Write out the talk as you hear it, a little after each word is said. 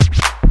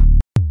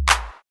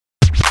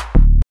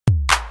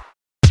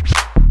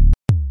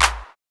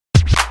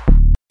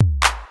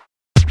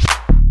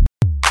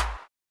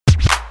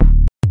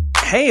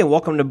Hey, and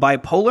welcome to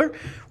Bipolar.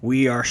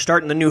 We are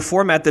starting the new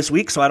format this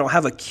week, so I don't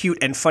have a cute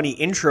and funny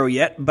intro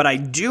yet, but I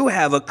do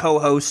have a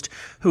co-host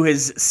who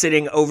is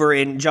sitting over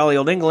in jolly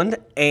old England.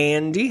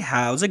 Andy,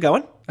 how's it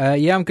going?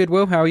 Yeah, I'm good,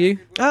 Will. How are you?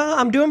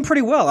 I'm doing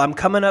pretty well. I'm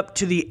coming up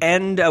to the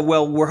end.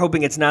 Well, we're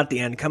hoping it's not the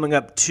end. Coming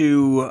up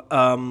to,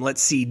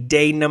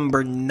 day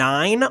number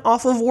 9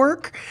 off of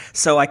work,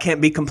 so I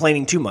can't be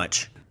complaining too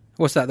much.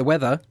 What's that, the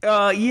weather?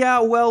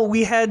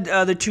 We had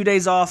the 2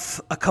 days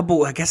off a couple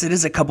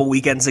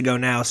weekends ago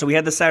now. So we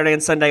had the Saturday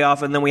and Sunday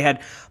off, and then we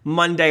had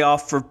Monday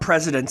off for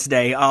President's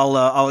Day.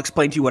 I'll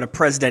explain to you what a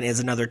president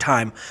is another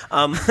time.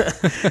 Oh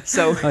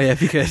yeah,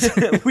 if you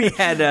could. we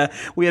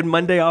had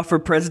Monday off for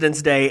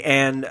President's Day,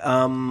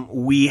 and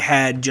we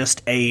had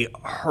just a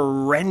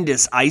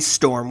horrendous ice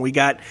storm. We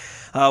got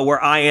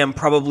where I am,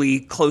 probably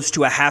close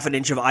to a half an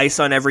inch of ice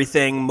on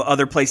everything.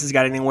 Other places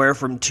got anywhere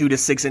from 2 to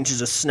 6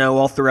 inches of snow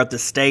all throughout the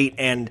state.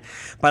 And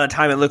by the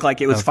time it looked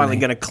like it was finally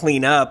going to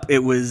clean up, it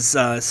was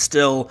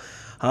still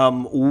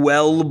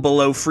well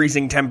below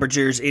freezing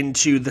temperatures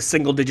into the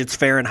single digits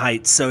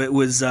Fahrenheit. So it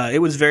was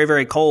very,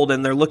 very cold.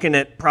 And they're looking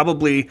at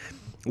probably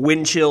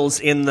wind chills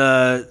in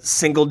the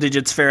single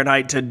digits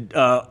Fahrenheit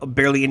to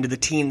barely into the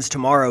teens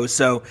tomorrow.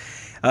 So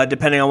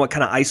depending on what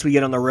kind of ice we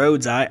get on the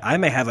roads, I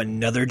may have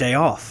another day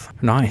off.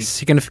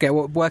 Nice. You're going to forget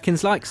what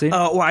working's like soon?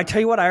 Well, I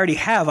tell you what, I already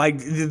have.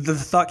 The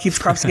thought keeps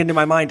crossing into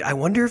my mind. I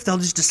wonder if they'll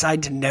just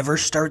decide to never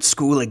start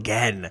school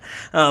again.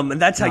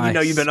 And that's how you know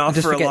you've been off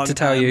for a long time. Just forget to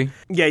tell you.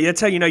 Yeah, that's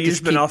how you know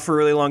you've been off for a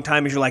really long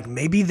time. Is you're like,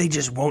 maybe they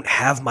just won't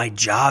have my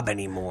job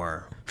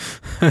anymore.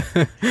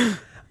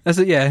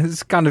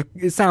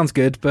 It sounds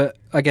good, but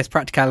I guess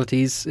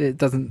practicalities, it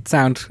doesn't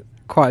sound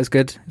quite as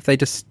good if they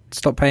just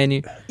stop paying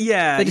you.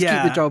 Yeah, they just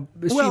keep the job,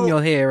 assume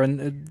you're here,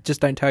 and just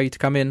don't tell you to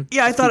come in.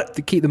 Yeah, I thought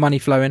to keep the money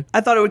flowing.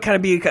 I thought it would kind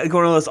of be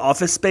one of those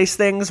office space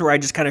things where I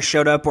just kind of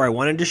showed up where I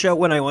wanted to show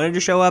when I wanted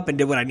to show up and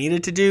did what I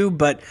needed to do.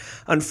 But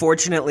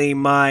unfortunately,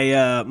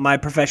 my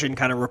profession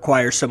kind of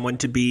requires someone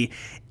to be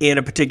in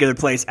a particular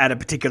place at a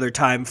particular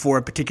time for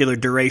a particular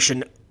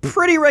duration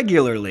pretty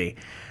regularly.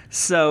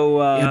 So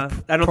I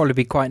don't probably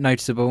be quite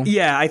noticeable.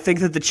 Yeah, I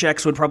think that the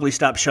checks would probably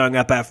stop showing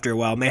up after a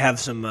while. May have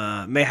some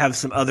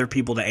other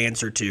people to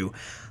answer to.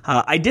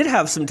 I did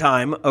have some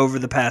time over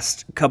the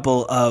past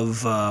couple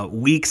of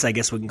weeks, I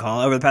guess we can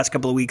call it, over the past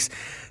couple of weeks,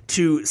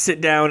 to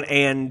sit down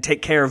and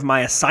take care of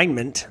my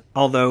assignment.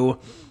 Although,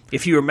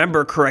 if you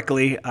remember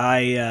correctly,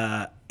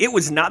 it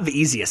was not the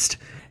easiest.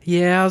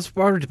 Yeah, I was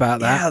worried about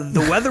that. Yeah,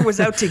 the weather was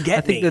out to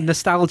get me. I think the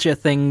nostalgia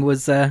thing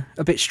was a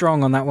bit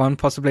strong on that one,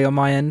 possibly on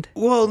my end.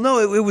 Well, no,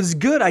 it was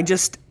good.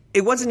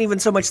 It wasn't even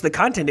so much the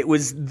content. It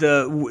was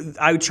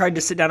I tried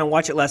to sit down and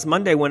watch it last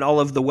Monday when all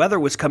of the weather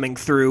was coming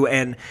through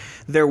and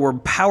there were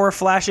power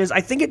flashes.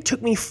 I think it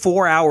took me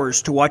 4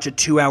 hours to watch a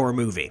 2-hour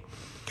movie.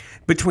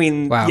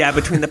 Between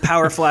the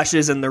power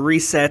flashes and the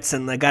resets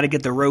and I got to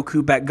get the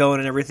Roku back going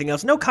and everything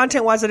else. No,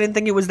 content-wise, I didn't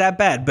think it was that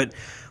bad, but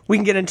we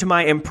can get into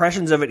my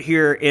impressions of it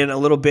here in a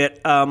little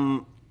bit.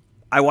 I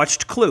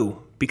watched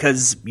Clue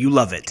because you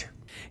love it.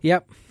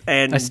 Yep,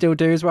 and I still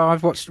do as well.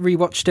 I've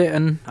rewatched it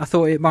and I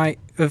thought it might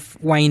have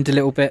waned a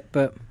little bit,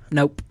 but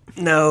nope.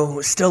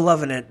 No, still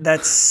loving it.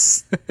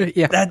 That's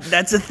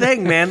that's a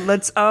thing, man.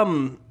 Let's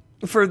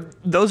for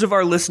those of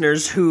our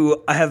listeners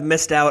who have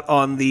missed out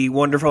on the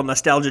wonderful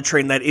nostalgia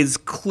train that is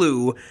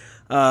Clue,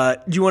 do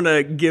you want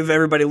to give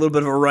everybody a little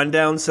bit of a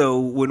rundown so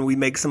when we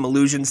make some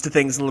allusions to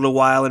things in a little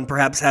while and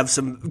perhaps have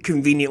some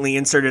conveniently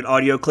inserted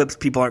audio clips,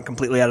 people aren't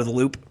completely out of the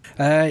loop?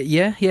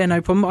 Yeah,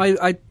 no problem.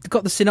 I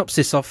got the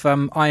synopsis off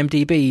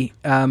IMDb,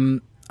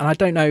 and I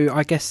don't know,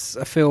 I guess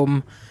a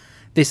film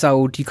this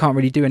old you can't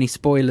really do any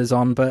spoilers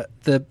on, but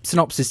the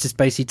synopsis just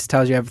basically just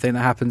tells you everything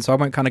that happens, so I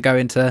won't kind of go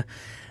into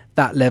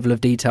that level of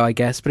detail, I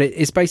guess, but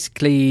it's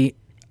basically,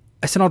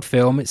 it's an odd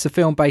film. It's a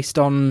film based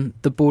on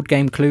the board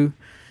game Clue,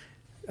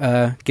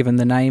 given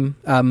the name.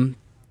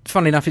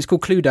 Funnily enough, it's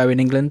called Cluedo in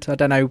England. I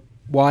don't know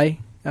why.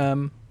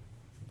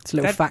 It's a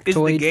little factoid. Is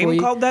the game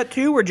called that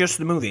too, or just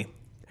the movie?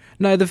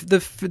 No,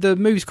 the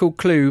movie's called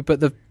Clue, but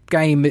the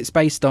game it's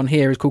based on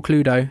here is called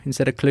Cluedo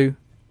instead of Clue.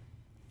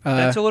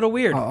 That's a little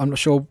weird. I'm not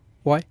sure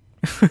why.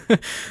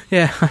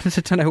 Yeah, I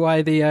don't know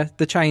why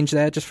the change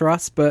there just for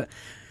us, but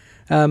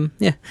so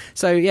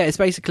it's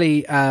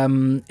basically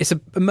it's a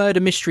murder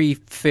mystery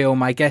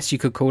film, I guess you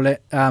could call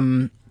it.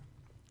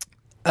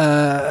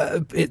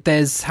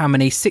 There's how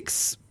many,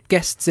 6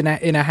 guests in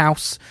a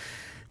house.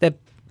 They're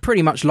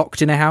pretty much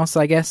locked in a house,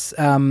 I guess.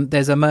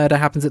 There's a murder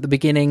happens at the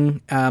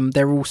beginning.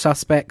 They're all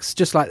suspects,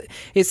 just like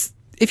it's.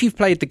 If you've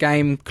played the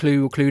game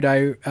Clue or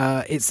Cluedo,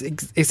 it's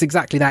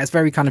exactly that. It's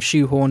very kind of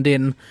shoehorned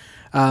in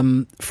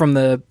from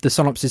the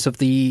synopsis of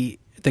the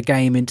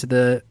game into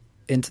the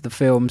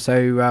film.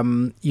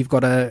 So you've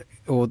got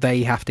or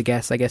they have to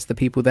guess, I guess the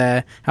people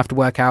there have to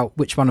work out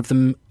which one of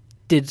them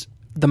did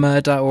the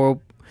murder, or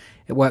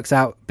it works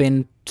out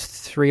being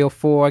 3 or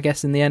 4, I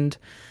guess, in the end,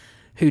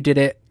 who did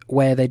it,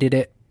 where they did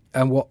it,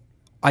 and what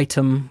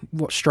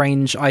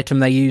strange item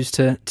they used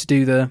to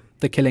do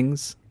the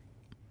killings.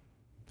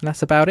 And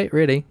that's about it,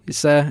 really.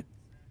 It's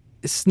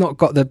not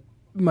got the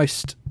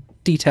most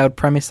detailed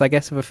premise, I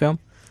guess, of a film.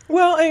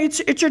 Well,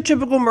 it's your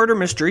typical murder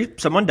mystery.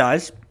 Someone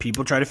dies.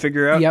 People try to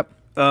figure out, Yep.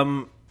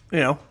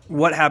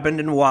 What happened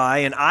and why.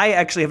 And I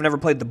actually have never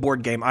played the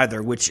board game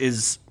either, which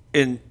is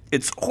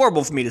it's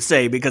horrible for me to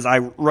say because I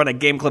run a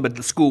game club at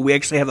the school. We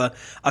actually have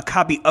a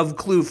copy of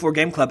Clue for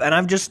Game Club, and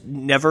I've just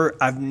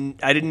I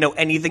didn't know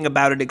anything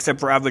about it except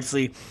for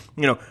obviously,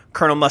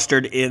 Colonel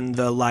Mustard in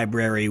the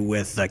library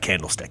with a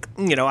candlestick.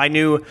 I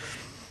knew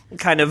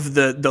kind of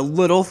the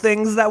little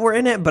things that were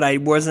in it, but I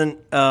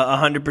wasn't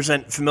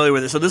 100% familiar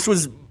with it. So this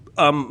was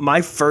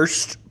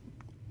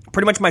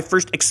pretty much my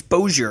first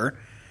exposure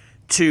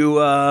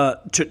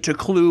to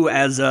Clue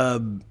as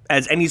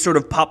any sort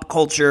of pop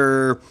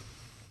culture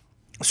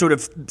sort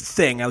of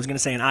thing. I was going to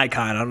say an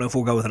icon. I don't know if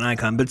we'll go with an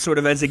icon, but sort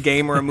of as a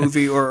game or a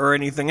movie or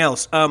anything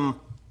else.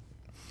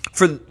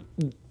 For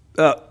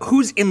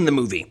who's in the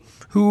movie?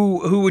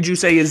 Who would you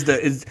say is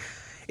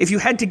if you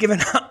had to give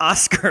an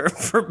Oscar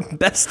for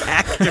Best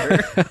Actor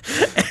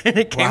and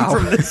it came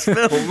from this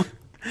film,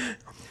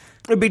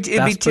 it'd be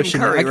Tim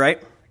Curry,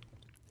 right?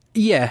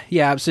 Yeah,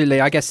 absolutely.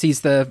 I guess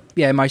he's the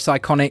most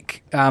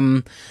iconic.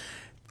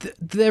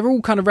 They're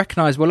all kind of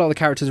recognisable. A lot of the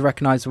characters are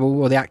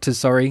recognisable, or the actors,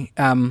 sorry.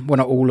 Well,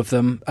 not all of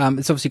them.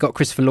 It's obviously got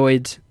Christopher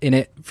Lloyd in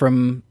it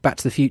from Back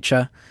to the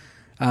Future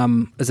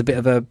as a bit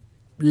of a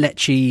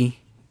lechy.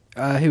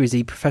 Who is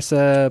he?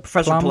 Professor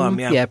Plum,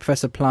 yeah. Yeah,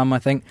 Professor Plum, I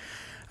think.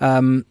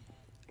 I'm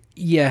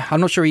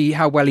not sure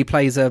how well he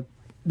plays a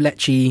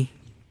lechy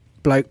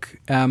bloke.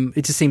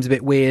 It just seems a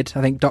bit weird.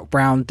 I think Doc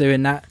Brown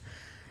doing that.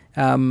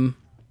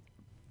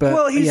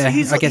 But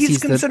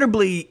he's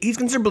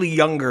considerably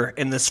younger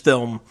in this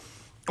film,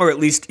 or at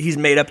least he's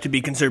made up to be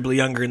considerably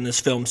younger in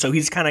this film. So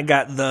he's kind of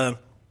got the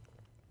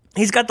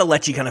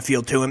lechy kind of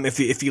feel to him.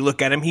 If you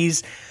look at him, he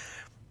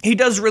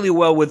does really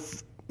well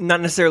with not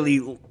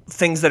necessarily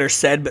things that are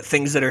said, but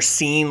things that are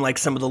seen, like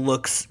some of the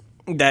looks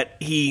that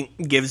he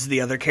gives the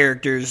other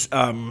characters,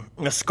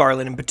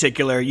 Scarlet in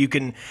particular. You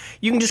can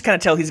just kind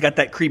of tell he's got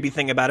that creepy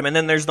thing about him. And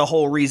then there's the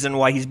whole reason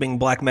why he's being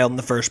blackmailed in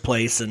the first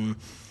place, and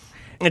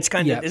it's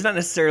kind of it's not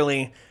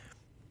necessarily.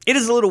 It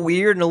is a little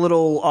weird and a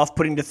little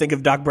off-putting to think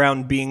of Doc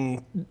Brown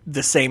being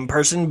the same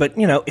person, but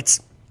it's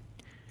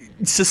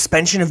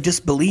suspension of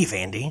disbelief,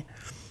 Andy.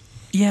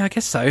 Yeah, I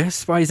guess so.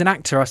 That's why he's an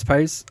actor, I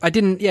suppose. I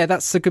didn't. Yeah,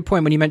 that's a good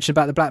point when you mentioned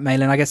about the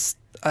blackmailing. I guess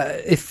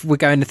if we're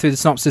going through the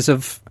synopsis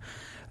of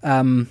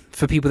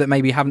for people that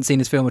maybe haven't seen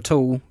this film at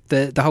all,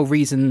 the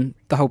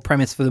whole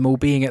premise for them all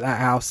being at that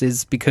house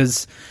is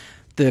because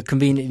the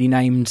conveniently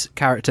named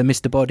character,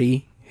 Mr.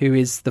 Body, who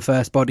is the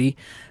first body,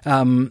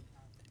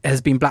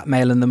 has been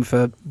blackmailing them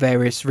for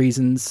various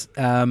reasons.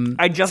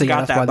 I just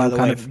got that, by the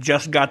way.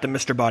 Just got the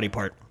Mr. Body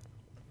part.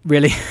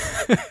 Really?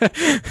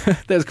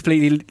 That was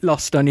completely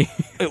lost on you.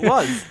 It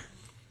was.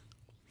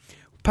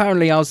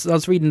 Apparently, I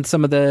was reading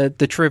some of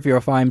the trivia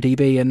off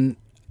IMDb, and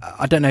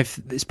I don't know if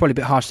it's probably a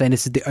bit harsh saying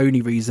this is the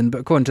only reason,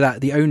 but according to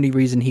that, the only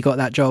reason he got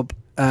that job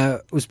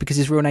was because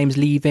his real name's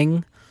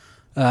Leaving.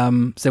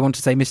 So they want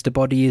to say Mr.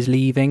 Body is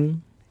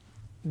leaving.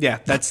 Yeah,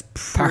 that's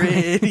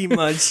pretty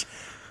much.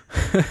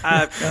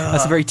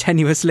 That's a very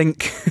tenuous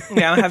link.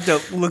 Yeah, I'll have to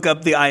look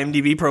up the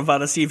IMDb profile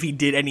to see if he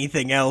did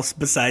anything else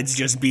besides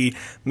just be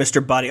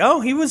Mr. Body. Oh,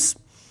 he was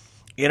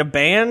in a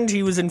band.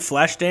 He was in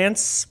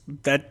Flashdance.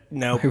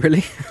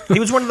 Really? He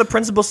was one of the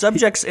principal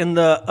subjects in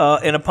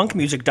a punk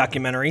music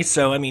documentary.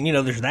 So I mean,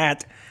 there's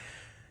that.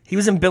 He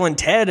was in Bill and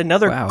Ted,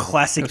 another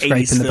classic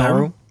 '80s film.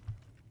 Barrel.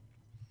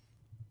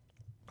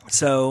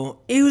 So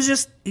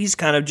he's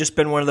kind of just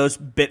been one of those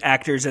bit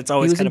actors that's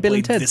always kind of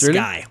played this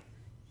guy.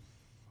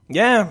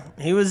 Yeah,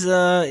 he was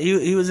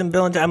in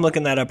Bill and Ted. I'm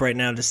looking that up right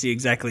now to see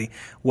exactly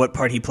what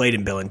part he played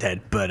in Bill and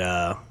Ted. But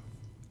I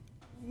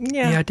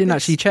didn't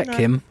actually check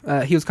him.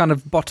 He was kind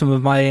of bottom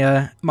of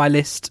my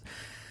list.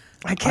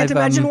 I can't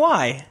imagine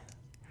why.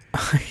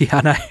 Yeah,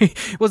 I know.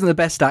 He wasn't the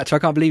best actor. I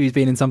can't believe he's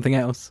been in something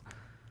else.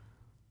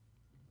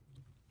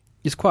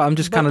 I'm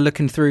just kind of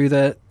looking through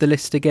the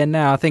list again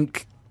now. I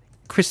think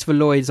Christopher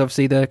Lloyd's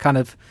obviously the kind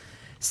of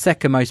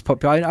second most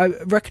popular. I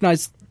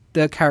recognise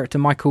the character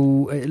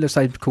Michael. It looks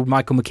like called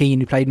Michael McKean,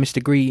 who played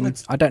Mr. Green.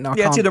 I don't know.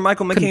 It's either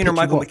Michael McKean or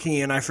Michael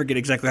McKean. I forget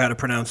exactly how to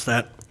pronounce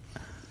that.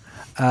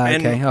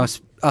 Okay,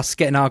 us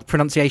getting our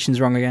pronunciations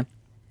wrong again.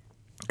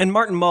 And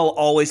Martin Mull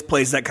always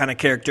plays that kind of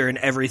character in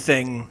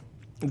everything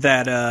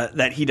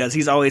that he does.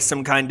 He's always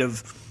some kind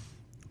of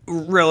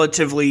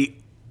relatively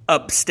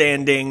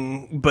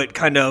upstanding but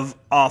kind of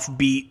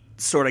offbeat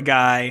sort of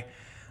guy.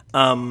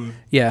 And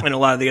a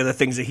lot of the other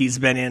things that he's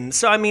been in.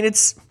 So I mean,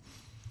 it's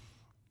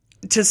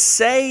to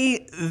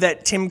say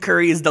that Tim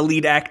Curry is the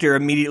lead actor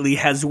immediately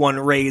has one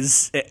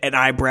raise an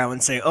eyebrow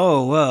and say,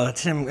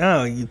 Tim,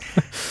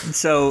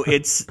 so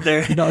it's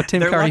they're locked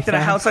in a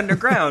house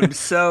underground.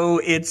 So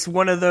it's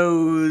one of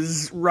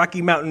those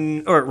Rocky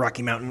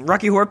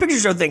Horror Picture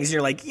Show things. And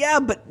you're like,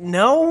 yeah, but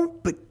no,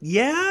 but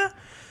yeah.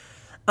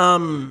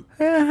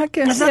 I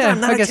guess. It's not that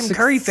I'm not a Tim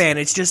Curry fan.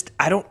 It's just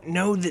I don't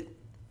know that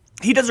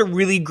he does a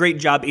really great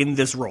job in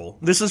this role.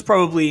 This is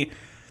probably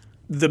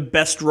the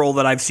best role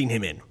that I've seen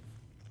him in.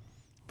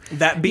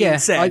 That being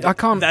said, I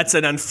can't. That's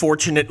an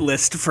unfortunate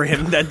list for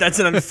him. That's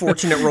an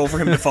unfortunate role for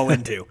him to fall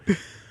into.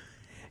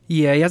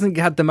 Yeah, he hasn't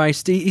had the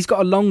most. He's got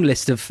a long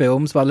list of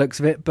films by the looks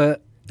of it,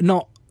 but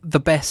not the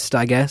best,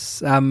 I guess.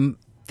 The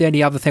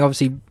only other thing,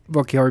 obviously,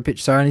 Rocky Horror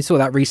Picture Show, and he saw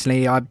that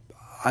recently. I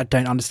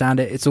don't understand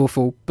it. It's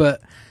awful,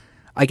 but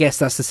I guess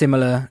that's a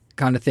similar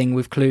kind of thing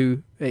with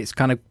Clue. It's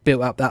kind of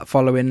built up that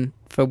following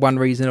for one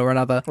reason or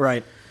another.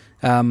 Right.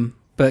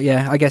 But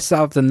yeah, I guess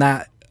other than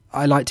that,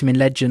 I liked him in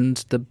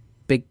Legend, the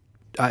big,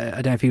 I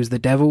don't know if he was the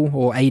devil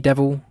or a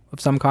devil of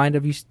some kind.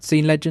 Have you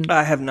seen Legend?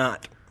 I have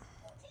not.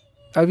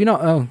 Oh, have you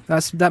not? Oh,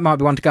 that might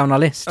be one to go on our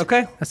list.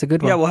 Okay. That's a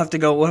good one. Yeah, we'll have to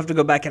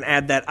go back and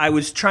add that. I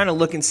was trying to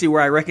look and see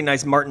where I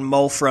recognize Martin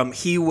Mull from.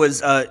 He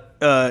was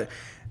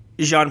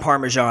Jean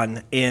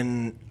Parmesan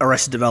in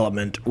Arrested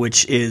Development,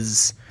 which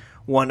is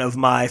one of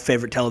my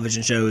favorite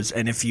television shows,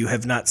 and if you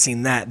have not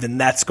seen that, then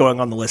that's going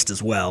on the list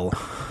as well.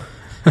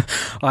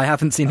 I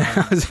haven't seen that.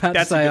 I was about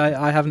to say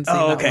I haven't seen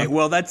that. Oh, okay. One.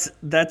 Well, that's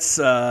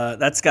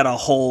got a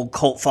whole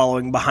cult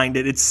following behind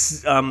it.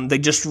 It's they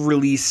just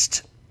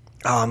released.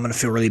 Oh, I'm going to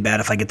feel really bad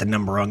if I get the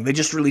number wrong. They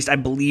just released, I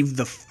believe,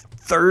 the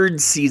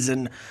third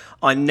season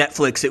on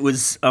Netflix. It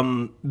was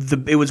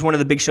it was one of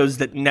the big shows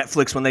that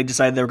Netflix, when they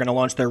decided they were going to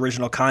launch their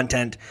original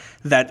content,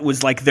 that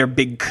was like their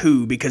big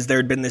coup, because there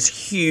had been this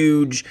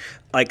huge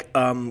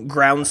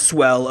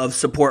groundswell of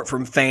support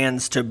from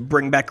fans to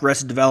bring back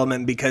Arrested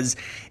Development, because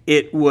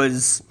it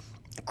was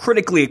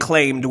critically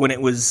acclaimed when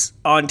it was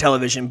on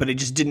television, but it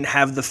just didn't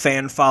have the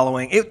fan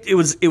following. It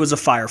was a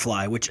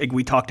Firefly, which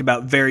we talked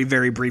about very,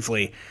 very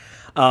briefly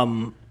a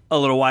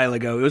little while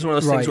ago. It was one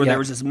of those things where there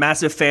was this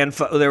massive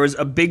there was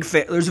a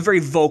very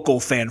vocal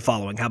fan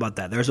following. How about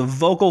that? There was a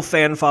vocal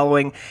fan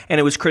following, and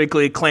it was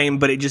critically acclaimed,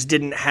 but it just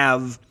didn't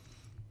have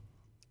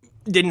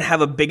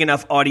a big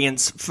enough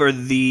audience for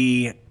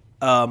the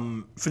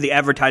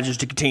advertisers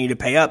to continue to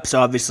pay up. So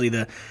obviously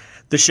the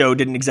show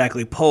didn't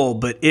exactly pull,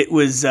 but it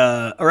was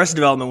Arrested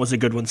Development was a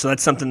good one. So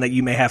that's something that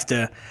you may have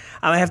to.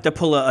 I might have to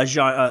pull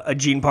a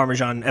Jean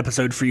Parmesan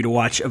episode for you to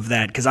watch of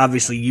that, because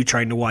obviously you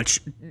trying to watch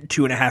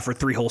 2.5 or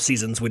 3 whole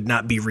seasons would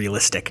not be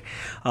realistic.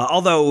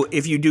 Although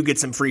if you do get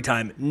some free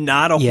time,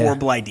 not a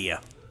horrible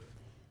idea.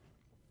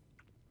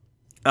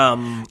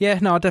 No,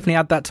 I'll definitely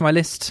add that to my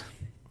list.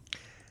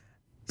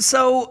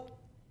 So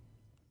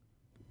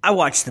I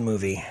watched the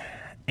movie,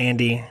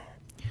 Andy.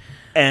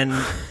 And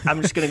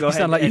I'm just going to go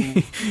ahead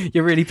and...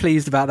 You're really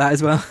pleased about that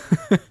as well.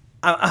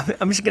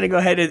 I'm just going to go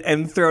ahead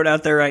and throw it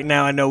out there right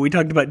now. I know we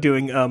talked about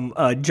doing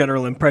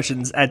general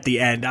impressions at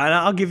the end.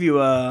 I'll give you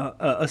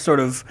a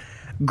sort of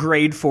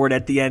grade for it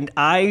at the end.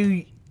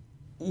 I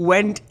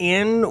went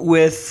in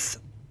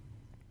with,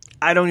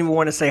 I don't even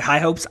want to say high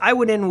hopes. I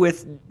went in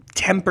with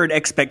tempered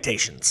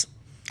expectations.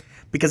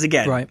 Because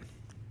again,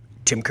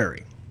 Tim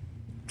Curry,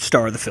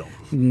 star of the film.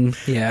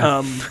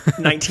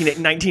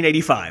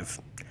 1985.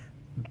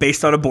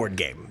 Based on a board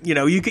game. You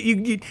know, you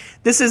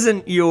this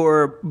isn't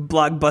your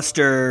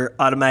blockbuster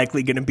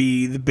automatically going to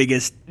be the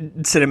biggest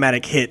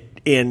cinematic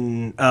hit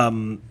in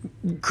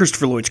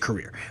Christopher Lloyd's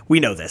career. We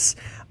know this.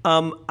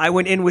 I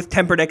went in with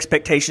tempered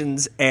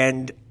expectations,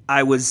 and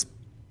I was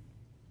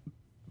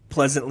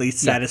pleasantly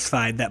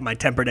satisfied that my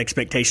tempered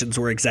expectations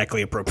were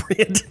exactly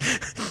appropriate.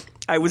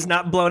 I was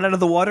not blown out of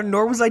the water,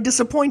 nor was I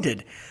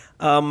disappointed.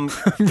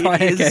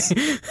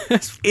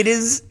 It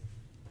is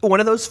one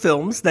of those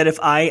films that if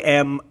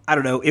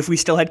if we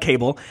still had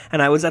cable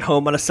and I was at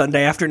home on a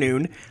Sunday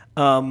afternoon,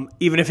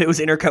 even if it was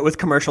intercut with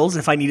commercials,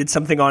 if I needed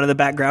something on in the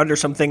background or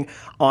something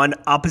on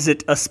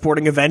opposite a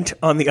sporting event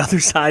on the other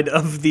side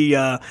of the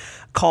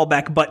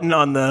callback button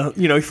on the,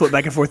 you flip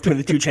back and forth between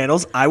the two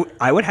channels,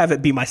 I would have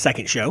it be my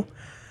second show.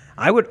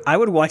 I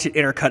would watch it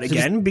intercut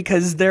again,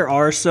 because there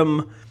are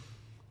some,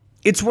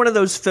 it's one of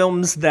those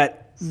films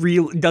that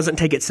doesn't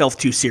take itself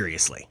too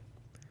seriously.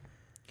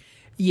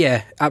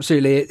 Yeah,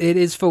 absolutely. It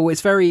is full.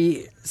 It's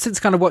very, since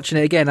kind of watching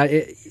it again,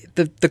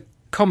 the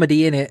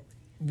comedy in it,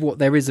 what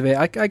there is of it,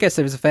 I guess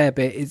there is a fair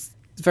bit. It's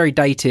very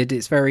dated.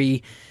 It's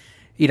very,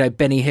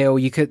 Benny Hill.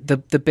 You could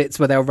the bits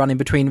where they'll run in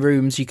between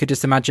rooms. You could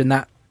just imagine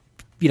that,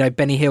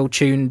 Benny Hill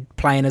tune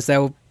playing as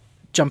they'll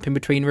jump in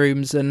between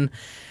rooms, and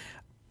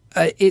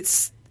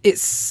it's.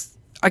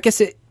 I guess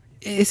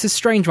it's a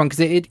strange one, because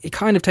it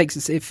kind of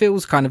takes it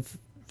feels kind of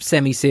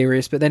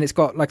semi-serious, but then it's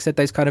got, like I said,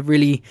 those kind of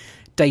really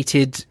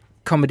dated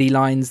comedy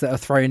lines that are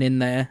thrown in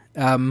there.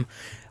 I don't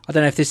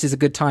know if this is a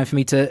good time for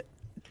me to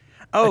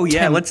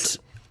let's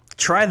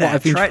try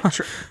that.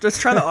 Let's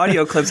try the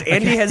audio clips.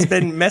 Andy has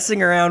been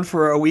messing around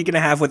for a week and a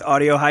half with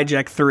Audio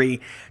Hijack 3,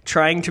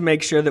 trying to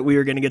make sure that we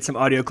were going to get some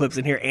audio clips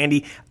in here.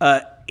 Andy,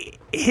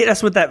 hit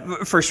us with that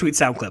first sweet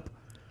sound clip.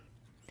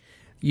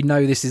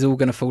 This is all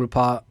going to fall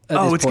apart.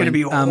 It's going to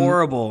be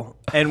horrible.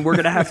 And we're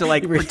going to have to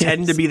really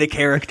pretend to be the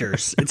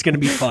characters. It's going to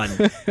be fun.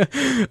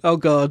 Oh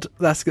God,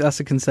 that's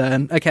a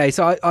concern. Okay,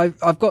 so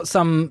I've got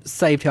some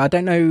saved here. I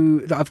don't know.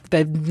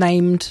 They've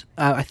named.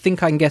 I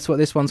think I can guess what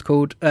this one's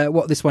called.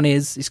 What this one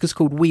is. It's just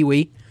called Wee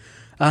Wee.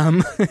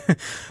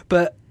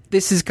 But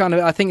this is kind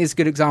of, I think, it's a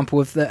good example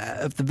of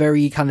the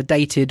very kind of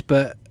dated,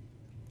 but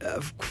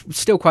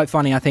still quite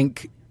funny, I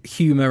think,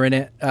 humour in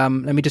it. Let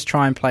me just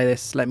try and play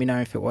this. Let me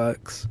know if it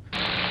works.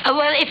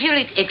 Well, if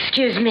you'll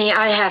excuse me,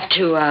 I have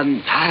to,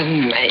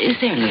 is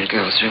there a little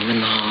girl's room in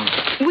the hall?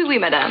 Oui, oui,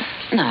 madame.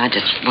 No, I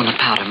just want to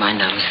powder my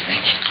nose,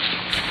 thank you.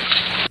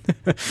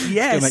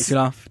 Yes. Still makes you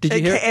laugh. Did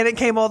you hear it? And it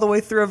came all the way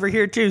through over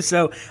here, too.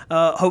 So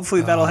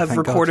hopefully that'll have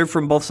thank recorded God.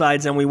 from both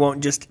sides, and we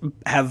won't just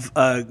have,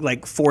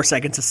 4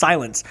 seconds of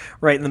silence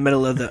right in the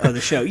middle of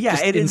the show. Yeah,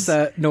 Just it is.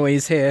 insert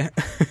noise here.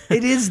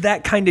 It is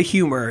that kind of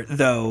humor,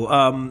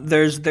 though.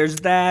 There's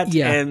that,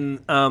 Yeah.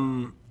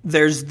 and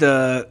there's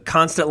the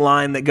constant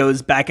line that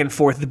goes back and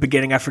forth at the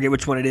beginning. I forget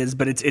which one it is,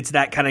 but it's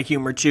that kind of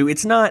humor too.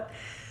 It's not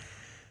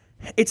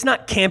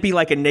campy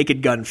like a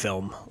Naked Gun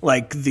film,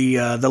 like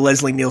the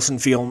Leslie Nielsen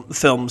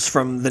films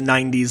from the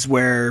 90s,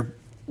 where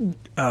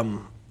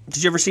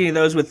did you ever see any of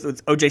those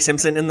with O.J.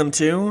 Simpson in them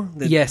too?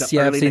 Yes,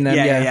 I've seen them.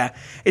 Yeah.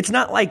 It's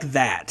not like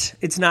that.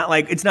 It's not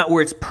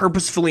where it's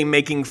purposefully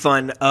making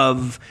fun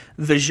of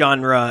the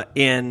genre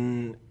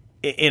in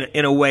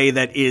a way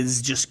that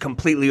is just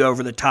completely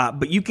over the top.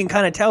 But you can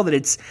kind of tell that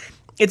it's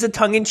a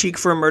tongue in cheek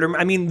for a murder.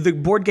 I mean, the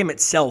board game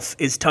itself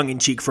is tongue in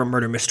cheek for a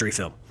murder mystery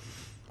film.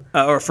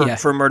 Or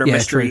for murder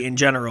mystery true. in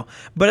general.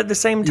 But at the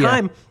same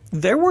time,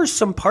 there were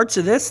some parts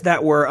of this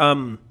that were,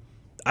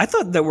 I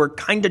thought that were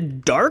kind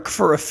of dark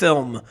for a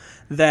film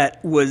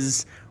that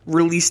was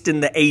released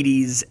in the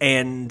 80s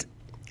and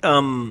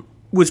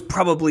was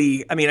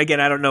probably, I mean,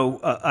 again, I don't know,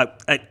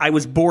 I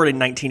was born in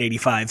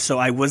 1985, so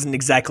I wasn't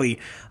exactly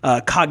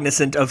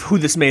cognizant of who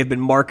this may have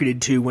been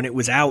marketed to when it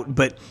was out.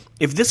 But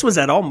if this was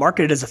at all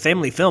marketed as a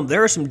family film,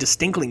 there are some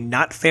distinctly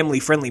not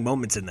family-friendly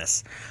moments in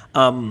this.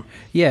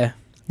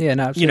 Yeah,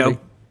 no, absolutely.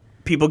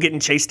 People getting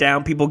chased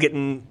down, people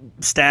getting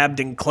stabbed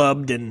and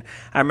clubbed. And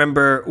I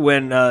remember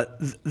when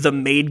the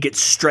maid gets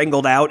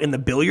strangled out in the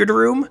billiard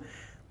room.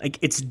 Like,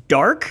 it's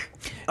dark,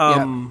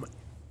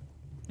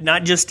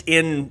 not just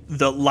in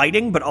the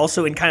lighting, but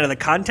also in kind of the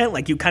content.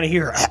 Like, you kind of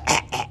hear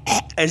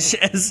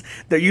as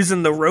they're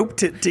using the rope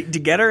to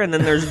get her. And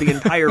then there's the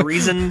entire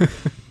reason.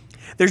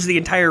 There's the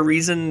entire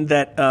reason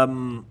that...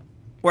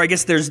 or I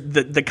guess there's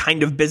the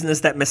kind of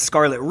business that Miss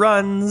Scarlet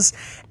runs,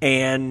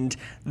 and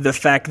the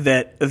fact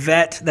that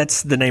Yvette,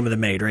 that's the name of the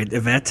maid, right?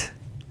 Yvette?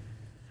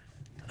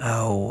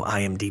 Oh,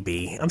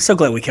 IMDb. I'm so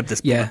glad we kept this.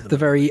 Yeah, the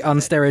very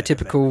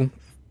unstereotypical...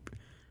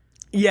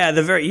 Yeah,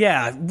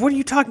 what are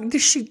you talking...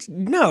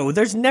 No,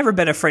 there's never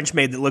been a French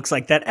maid that looks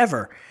like that,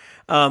 ever.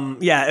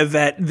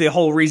 Yvette, the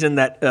whole reason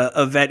that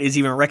Yvette is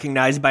even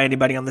recognized by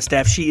anybody on the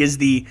staff, she is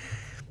the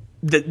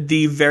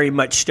very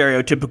much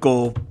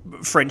stereotypical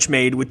French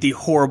maid with the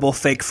horrible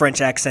fake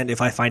French accent. If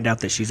I find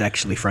out that she's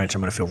actually French,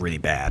 I'm going to feel really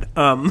bad.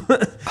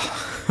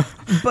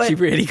 But She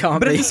really can't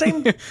but be. At the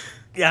same,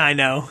 yeah, I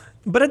know.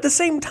 But at the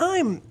same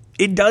time,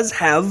 it does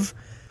have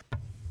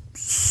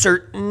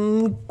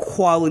certain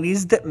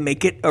qualities that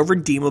make it a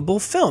redeemable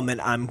film,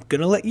 and I'm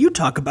going to let you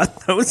talk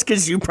about those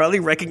because you probably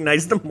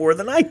recognize them more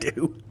than I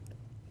do.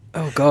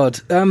 Oh God,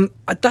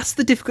 that's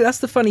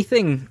the funny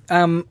thing.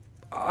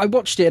 I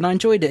watched it and I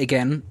enjoyed it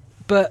again,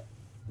 but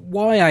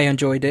why I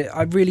enjoyed it,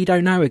 I really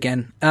don't know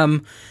again.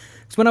 So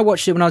when I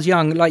watched it when I was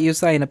young, like you were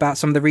saying about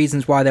some of the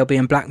reasons why they were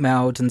being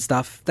blackmailed and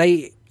stuff,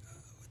 they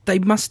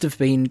must have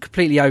been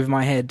completely over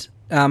my head.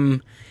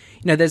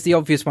 There's the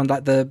obvious one,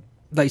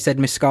 like you said,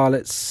 Miss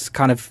Scarlet's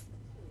kind of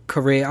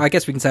career. I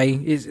guess we can say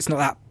it's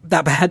not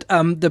that bad.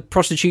 The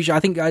prostitution, I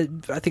think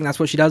that's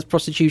what she does,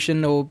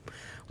 prostitution or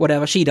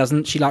whatever. She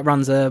doesn't. She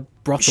runs a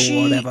brothel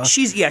or whatever.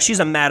 She's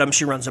a madam.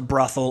 She runs a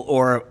brothel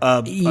or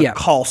a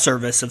call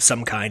service of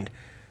some kind.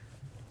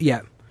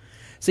 Yeah.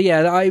 So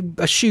yeah, I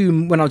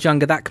assume when I was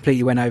younger that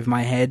completely went over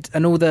my head,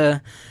 and all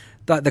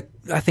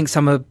I think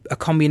some are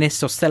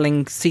communists or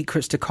selling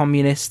secrets to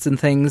communists and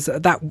things.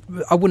 That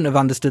I wouldn't have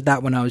understood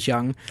that when I was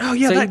young. Oh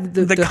yeah, so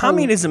the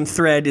communism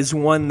thread is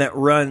one that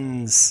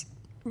runs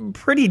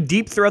pretty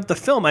deep throughout the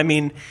film. I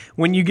mean,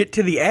 when you get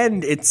to the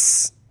end,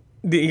 it's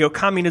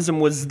communism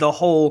was the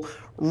whole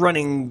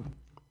running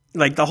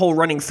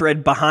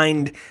thread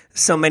behind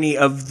so many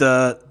of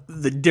the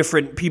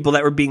different people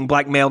that were being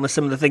blackmailed and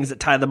some of the things that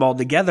tie them all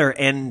together.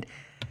 And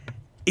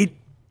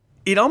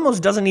it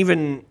almost doesn't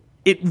even,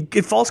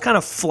 it falls kind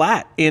of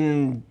flat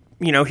in,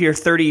 here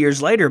 30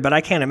 years later, but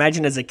I can't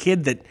imagine as a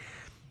kid that,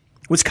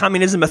 was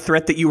communism a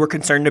threat that you were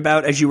concerned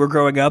about as you were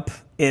growing up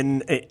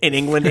in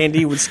England,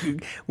 Andy? Was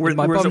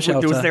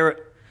there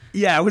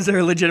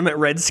a legitimate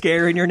Red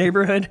Scare in your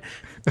neighborhood?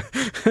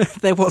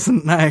 There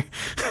wasn't, no.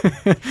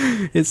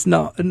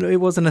 It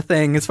wasn't a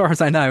thing, as far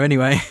as I know,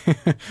 anyway.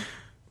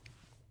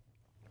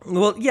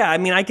 Well, yeah, I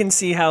mean, I can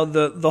see how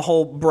the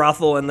whole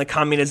brothel and the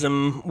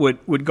communism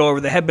would go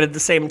over the head, but at the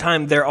same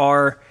time,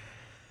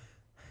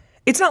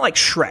 it's not like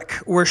Shrek,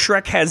 where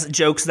Shrek has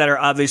jokes that are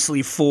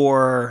obviously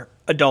for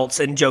adults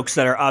and jokes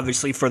that are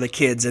obviously for the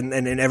kids, and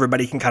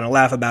everybody can kind of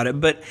laugh about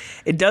it. But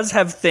it does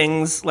have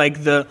things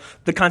like the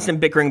constant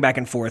bickering back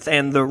and forth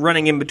and the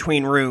running in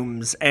between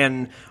rooms,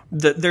 and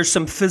there's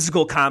some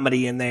physical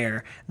comedy in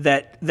there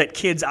that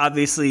kids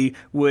obviously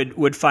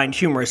would find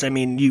humorous. I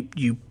mean,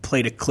 you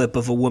played a clip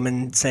of a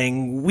woman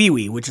saying wee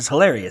wee, which is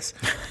hilarious.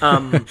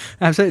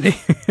 Absolutely.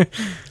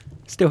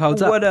 Still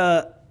holds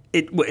up.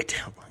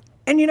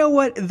 And you know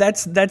what?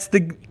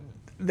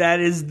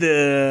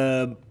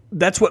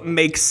 That's what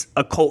makes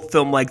a cult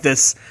film like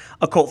this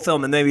a cult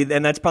film,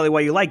 and that's probably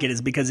why you like it,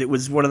 is because it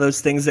was one of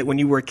those things that when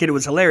you were a kid it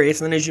was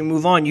hilarious, and then as you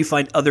move on you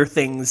find other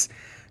things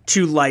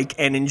to like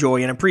and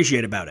enjoy and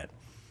appreciate about it.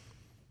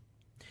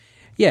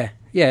 Yeah,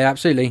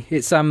 absolutely.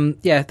 It's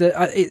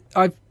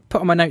I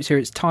put on my notes here,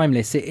 it's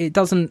timeless. It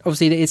doesn't,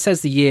 obviously it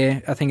says the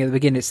year, I think at the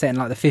beginning it's set in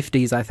like the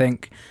 50s, I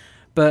think,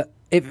 but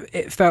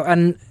it felt,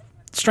 and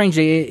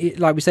strangely,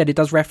 like we said, it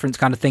does reference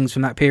kind of things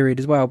from that period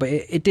as well, but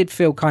it did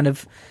feel kind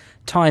of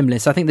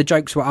timeless. I think the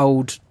jokes were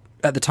old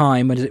at the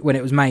time when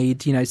it was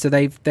made, so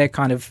they're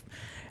kind of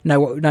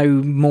no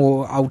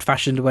more old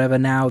fashioned or whatever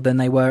now than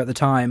they were at the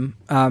time.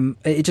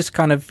 It just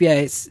kind of,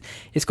 it's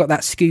got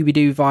that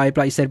Scooby-Doo vibe,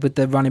 like you said, with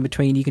the run in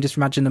between. You can just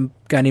imagine them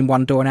going in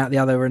one door and out the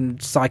other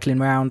and cycling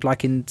around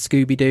like in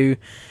Scooby-Doo.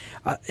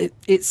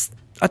 It's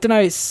I don't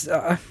know, it's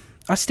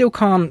I still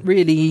can't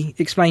really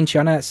explain to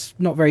you. I know it's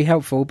not very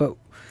helpful, but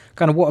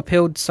kind of what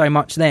appealed so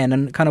much then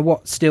and kind of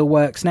what still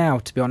works now,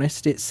 to be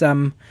honest. It's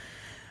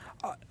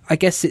I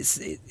guess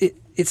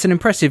it's an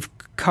impressive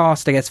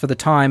cast, I guess, for the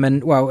time,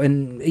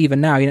 and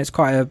even now, it's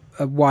quite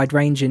a wide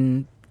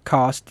ranging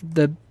cast.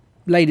 The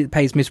lady that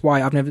plays Miss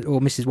White, or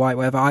Mrs. White,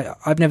 whatever,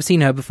 I've never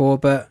seen her before,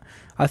 but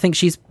I think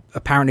she's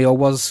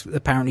was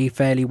apparently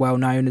fairly well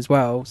known as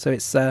well. So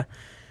it's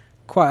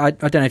quite. I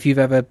don't know if you've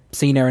ever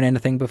seen her in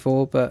anything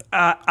before, but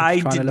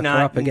I trying did to look not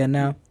her up again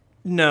now.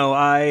 No,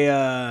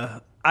 I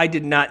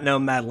did not know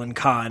Madeline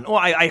Kahn. Well,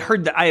 I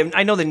heard that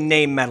I know the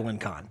name Madeline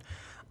Kahn.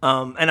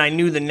 And I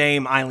knew the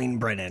name Eileen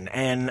Brennan,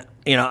 and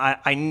you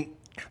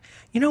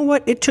know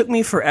what? It took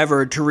me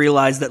forever to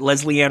realize that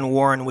Leslie Ann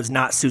Warren was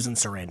not Susan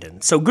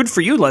Sarandon. So good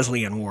for you,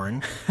 Leslie Ann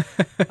Warren.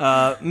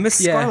 Miss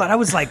Scarlett, I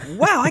was like,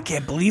 wow, I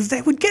can't believe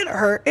they would get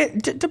her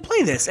to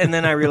play this. And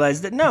then I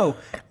realized that no,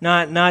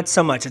 not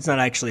so much. It's not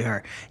actually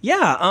her.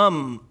 Yeah,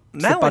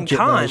 Madeline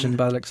Kahn. Version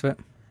by the looks of it.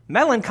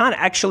 Madeline Kahn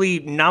actually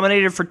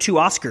nominated for 2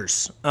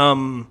 Oscars.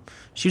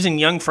 She was in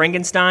Young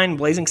Frankenstein,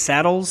 Blazing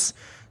Saddles.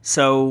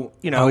 So,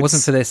 it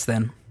wasn't for this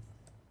then.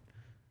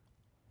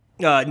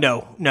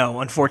 No,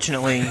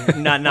 unfortunately,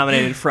 not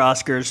nominated for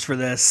Oscars for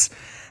this.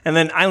 And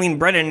then Eileen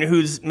Brennan,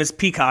 who's Miss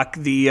Peacock,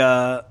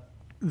 the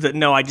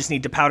no, I just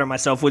need to powder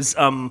myself, was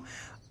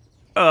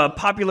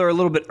popular a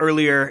little bit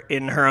earlier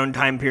in her own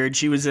time period.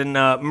 She was in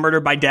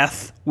Murder by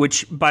Death,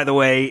 which, by the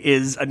way,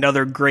 is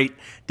another great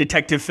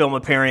detective film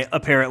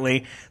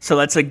apparently. So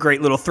that's a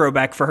great little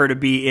throwback for her to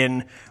be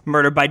in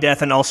Murder by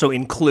Death and also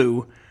in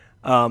Clue.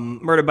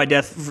 Murder by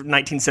Death,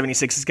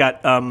 1976, has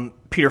got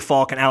Peter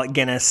Falk and Alec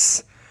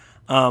Guinness.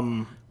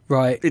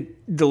 Right.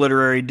 The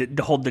literary,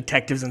 the whole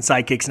detectives and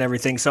sidekicks and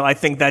everything. So I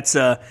think that's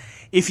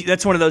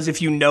that's one of those,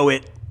 if you know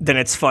it, then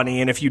it's funny,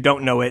 and if you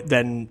don't know it,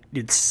 then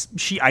it's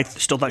I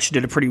still thought she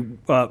did a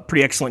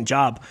pretty excellent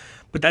job.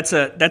 But that's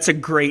a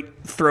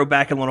great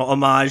throwback and little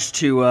homage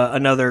to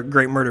another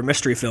great murder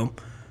mystery film.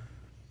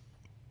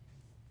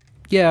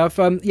 Yeah,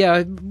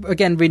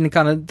 again, reading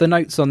kind of the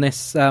notes on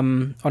this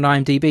on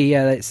IMDb,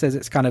 it says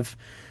it's kind of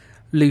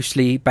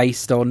loosely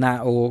based on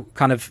that, or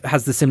kind of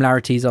has the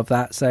similarities of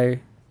that. So,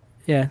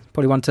 yeah,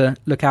 probably one to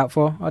look out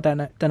for. I don't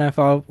know if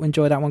I'll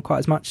enjoy that one quite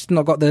as much. It's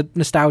not got the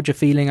nostalgia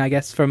feeling, I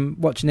guess, from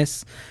watching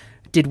this.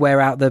 Did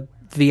wear out the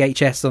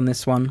VHS on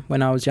this one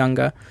when I was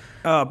younger.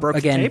 Broke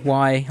again, the tape?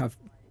 Why?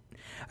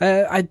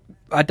 I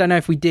don't know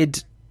if we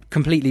did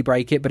completely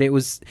break it, but it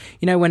was,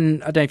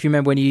 when, I don't know if you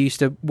remember when you used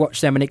to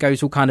watch them and it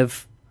goes all kind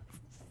of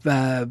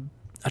I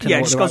don't know it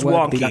what just the goes right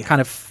word would be, wonky. like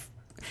kind of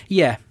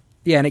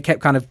and it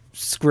kept kind of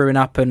screwing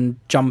up and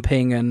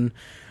jumping and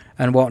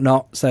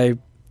whatnot. So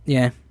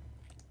no,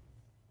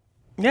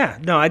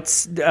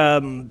 it's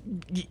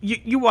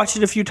you watched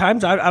it a few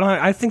times.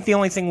 I think the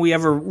only thing we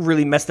ever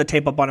really messed the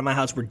tape up on in my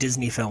house were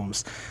Disney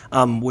films,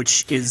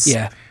 which is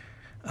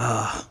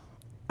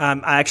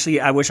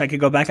I wish I could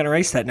go back and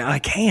erase that. Now I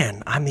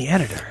can. I'm the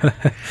editor.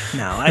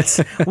 No,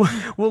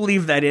 we'll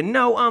leave that in.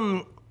 No,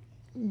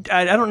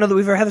 I don't know that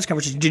we've ever had this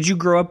conversation. Did you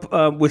grow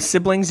up with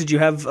siblings? Did you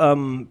have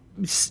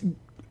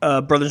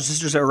brothers and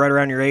sisters that were right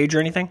around your age or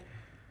anything?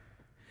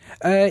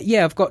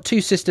 I've got 2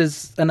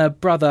 sisters and a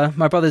brother.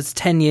 My brother's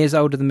 10 years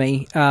older than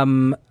me.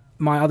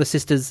 My other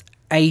sister's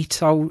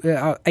 8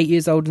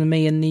 years older than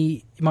me,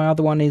 and my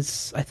other one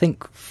is, I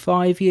think,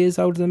 5 years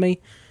older than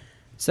me.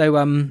 So,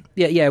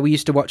 we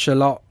used to watch a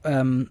lot.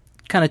 Kind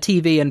of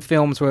TV and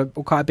films were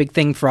quite a big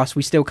thing for us.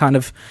 We still kind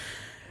of,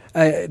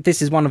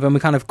 this is one of them, we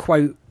kind of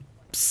quote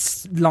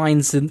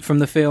lines from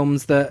the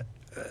films that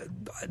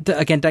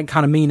again don't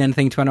kind of mean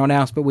anything to anyone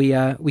else, but we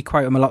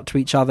quote them a lot to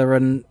each other,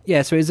 and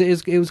so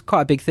it was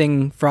quite a big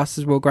thing for us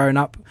as we were growing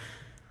up.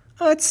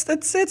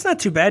 It's not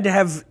too bad to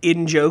have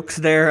in jokes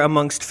there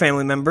amongst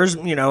family members.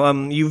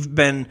 You've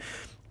been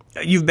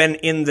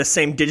in the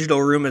same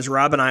digital room as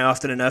Rob and I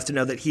often enough to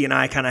know that he and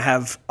I kind of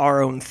have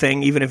our own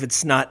thing, even if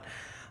it's not.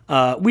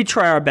 We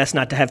try our best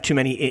not to have too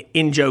many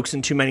in jokes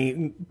and too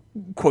many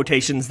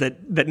quotations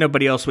that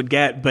nobody else would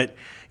get. But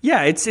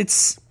yeah,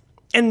 it's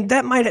and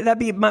that might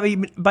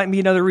be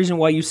another reason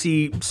why you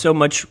see so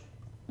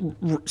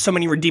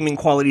many redeeming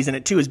qualities in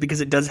it too, is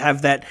because it does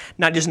have that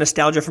not just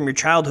nostalgia from your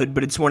childhood,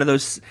 but it's one of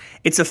those.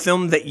 It's a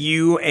film that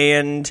you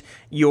and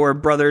your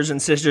brothers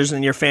and sisters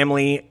and your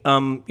family,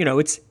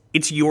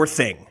 it's your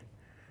thing.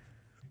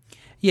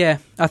 Yeah,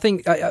 I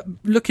think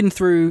looking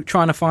through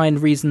trying to find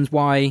reasons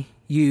why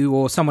you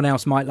or someone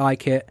else might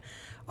like it,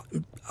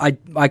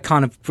 I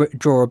kind of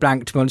draw a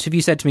blank, to be honest. If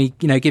you said to me,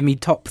 give me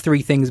top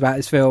 3 things about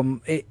this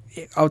film, I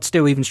would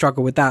still even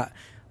struggle with that.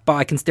 But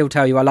I can still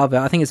tell you I love it.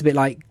 I think it's a bit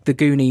like The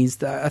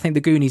Goonies. I think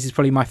The Goonies is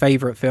probably my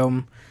favourite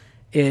film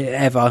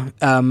ever.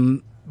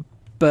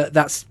 But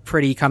that's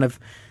pretty kind of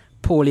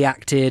poorly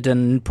acted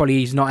and probably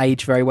he's not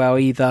aged very well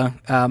either.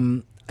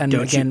 And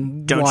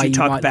don't you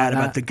talk bad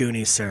about The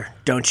Goonies, sir.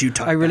 Don't you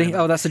talk. Oh, really?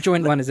 Bad Oh, that's a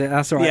joint one, is it?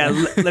 That's all right.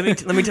 Yeah.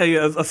 let me tell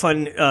you a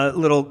fun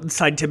little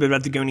side tidbit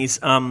about The Goonies.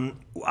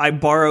 I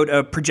borrowed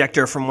a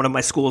projector from one of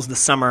my schools this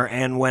summer,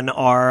 and when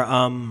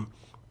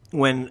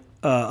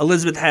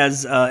Elizabeth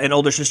has an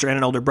older sister and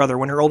an older brother.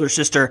 When her older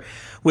sister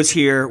was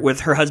here with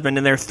her husband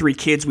and their 3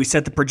 kids, we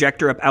set the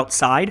projector up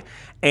outside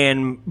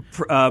and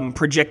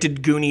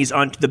projected Goonies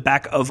onto the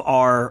back of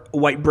our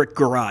white brick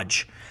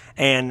garage,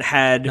 and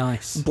had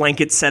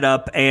blankets set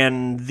up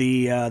and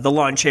the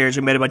lawn chairs.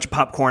 We made a bunch of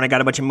popcorn. I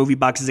got a bunch of movie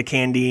boxes of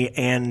candy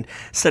and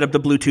set up the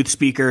Bluetooth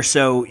speaker.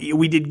 So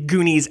we did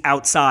Goonies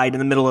outside in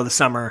the middle of the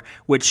summer,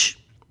 which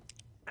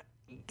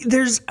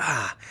there's...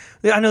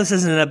 I know this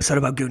isn't an episode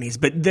about Goonies,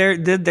 but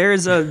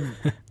there's a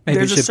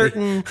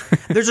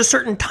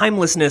certain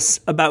timelessness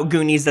about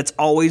Goonies that's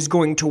always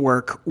going to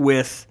work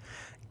with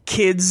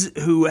kids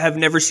who have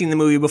never seen the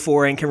movie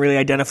before and can really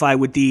identify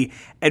with the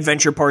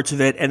adventure parts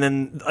of it, and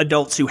then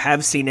adults who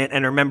have seen it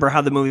and remember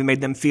how the movie made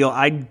them feel.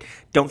 I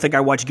don't think I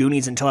watched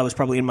Goonies until I was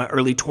probably in my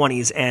early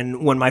 20s,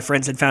 and when my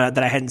friends had found out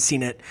that I hadn't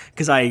seen it,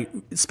 because I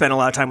spent a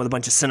lot of time with a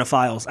bunch of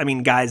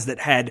cinephiles, guys that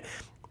had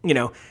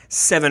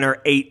 7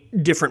 or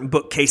 8 different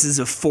bookcases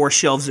of 4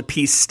 shelves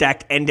apiece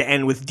stacked end to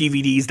end with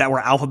DVDs that were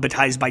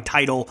alphabetized by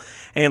title.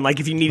 And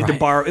if you needed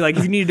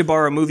to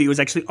borrow a movie, it was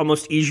actually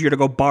almost easier to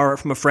go borrow it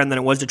from a friend than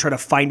it was to try to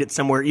find it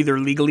somewhere either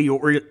legally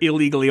or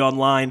illegally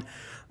online.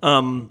 They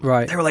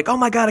were like, "Oh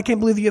my God, I can't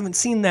believe you haven't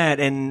seen that."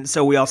 And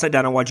so we all sat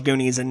down and watched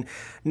Goonies, and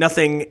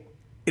nothing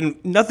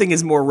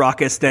is more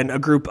raucous than a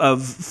group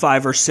of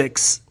 5 or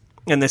 6.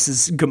 And this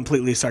is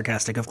completely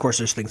sarcastic. Of course,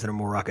 there's things that are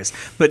more raucous.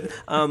 But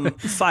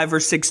 5 or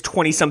 6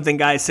 20-something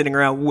guys sitting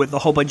around with a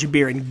whole bunch of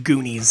beer and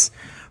Goonies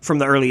from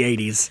the early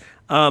 80s.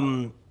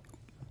 That's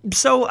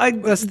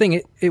the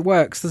thing. It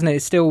works, doesn't it?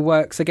 It still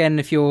works. Again,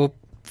 if you're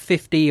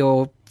 50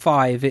 or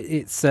 5,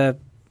 it's a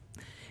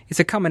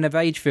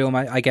coming-of-age film,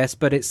 I guess,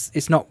 but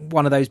it's not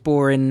one of those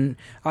boring...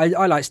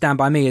 I like Stand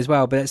By Me as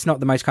well, but it's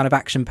not the most kind of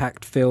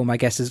action-packed film, I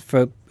guess, as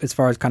far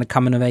as kind of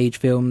coming-of-age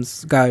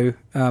films go.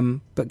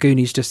 But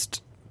Goonies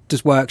just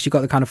works. You've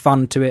got the kind of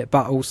fun to it,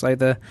 but also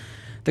the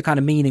kind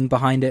of meaning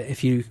behind it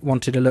if you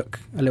wanted to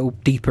look a little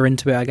deeper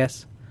into it, I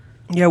guess.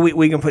 Yeah,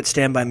 we can put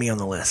Stand By Me on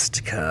the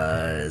list,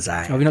 because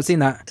have you not seen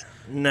that?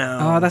 No.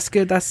 Oh, that's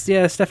good. It's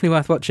definitely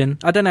worth watching.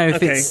 I don't know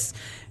if it's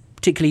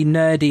particularly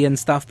nerdy and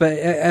stuff, but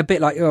a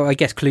bit like, I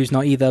guess Clue's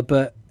not either,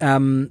 but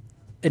unless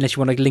you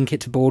want to link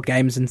it to board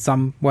games in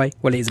some way.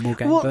 Well, it is a board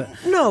game, but...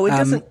 No, it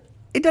doesn't.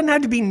 It doesn't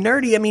have to be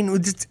nerdy.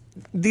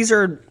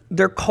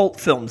 They're cult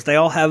films. They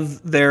all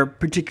have their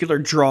particular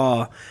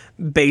draw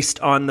based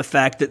on the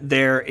fact that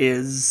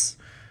there's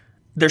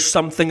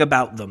something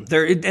about them.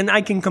 And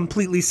I can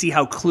completely see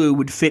how Clue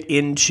would fit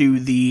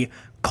into the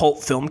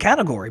cult film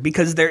category,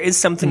 because there is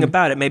something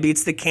about it. Maybe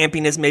it's the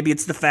campiness. Maybe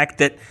it's the fact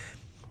that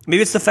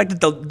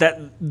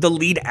the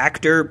lead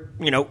actor,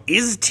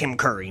 is Tim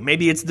Curry.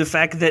 Maybe it's the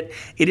fact that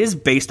it is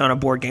based on a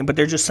board game, but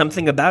there's just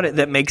something about it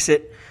that makes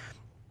it.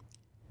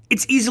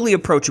 It's easily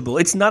approachable.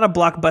 It's not a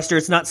blockbuster.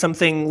 It's not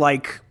something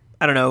like,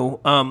 I don't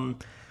know,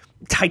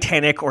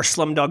 Titanic or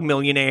Slumdog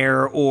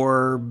Millionaire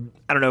or,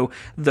 I don't know,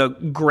 the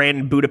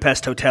Grand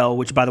Budapest Hotel,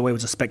 which, by the way,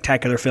 was a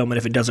spectacular film, and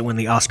if it doesn't win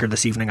the Oscar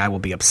this evening, I will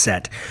be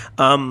upset.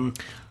 Not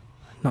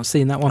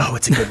seen that one. Oh,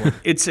 it's a good one.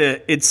 It's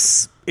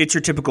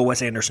your typical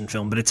Wes Anderson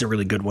film, but it's a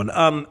really good one.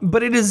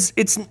 But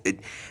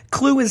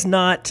Clue is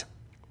not...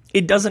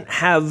 It doesn't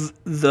have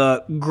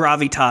the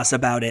gravitas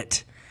about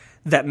it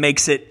that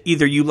makes it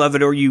either you love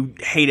it or you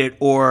hate it,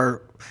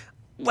 or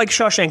like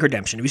Shawshank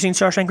Redemption. Have you seen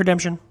Shawshank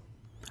Redemption?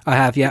 I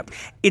have, yep.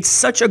 It's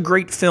such a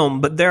great film,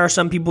 but there are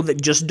some people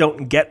that just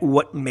don't get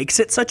what makes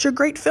it such a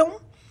great film.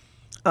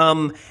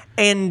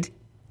 And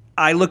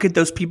I look at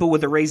those people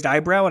with a raised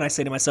eyebrow and I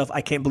say to myself,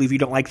 I can't believe you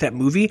don't like that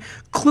movie.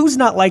 Clue's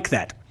not like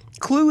that.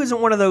 Clue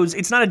isn't one of those.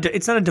 It's not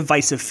a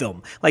divisive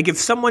film. Like if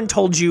someone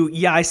told you,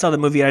 yeah, I saw the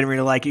movie, I didn't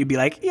really like it, you'd be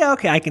like, yeah,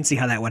 okay, I can see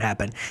how that would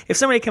happen. If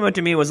somebody came up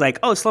to me and was like,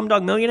 oh,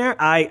 Slumdog Millionaire,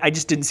 I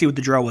just didn't see what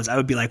the draw was, I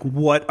would be like,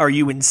 what, are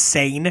you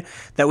insane?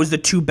 That was the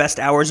 2 best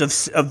hours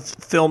of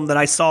film that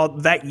I saw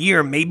that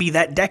year, maybe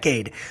that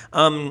decade.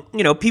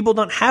 People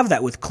don't have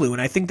that with Clue,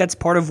 and I think that's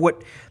part of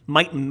what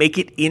might make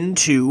it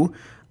into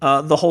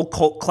the whole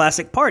cult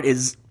classic part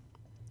is,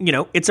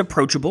 it's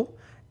approachable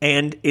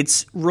and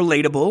it's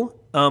relatable.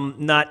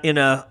 Not in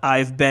a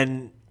I've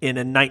been in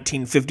a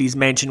 1950s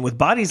mansion with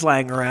bodies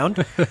lying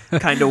around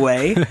kind of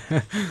way,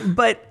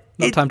 but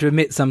not time to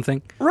admit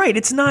something. Right.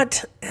 It's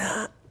not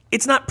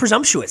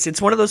presumptuous. It's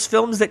one of those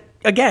films that,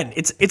 again,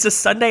 it's a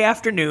Sunday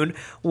afternoon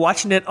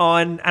watching it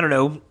on, I don't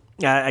know.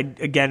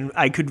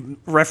 I could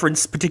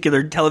reference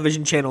particular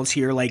television channels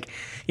here, like,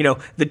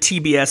 the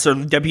TBS or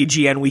the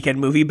WGN Weekend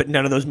Movie, but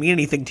none of those mean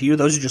anything to you.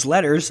 Those are just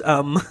letters.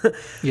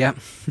 Yeah.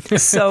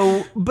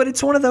 But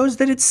it's one of those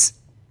that it's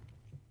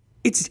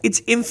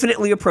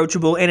infinitely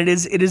approachable, and it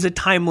is a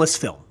timeless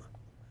film.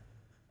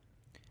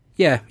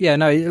 Like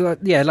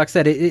I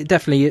said, it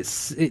definitely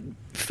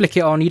flick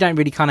it on. You don't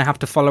really kind of have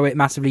to follow it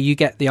massively. You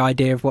get the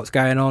idea of what's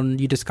going on.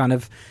 You just kind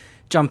of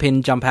jump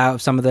in, jump out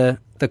of some of the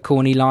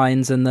corny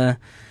lines and the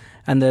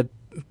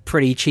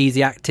pretty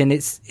cheesy acting.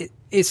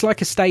 It's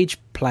like a stage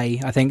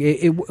play. I think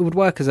it would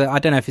work as I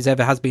don't know if it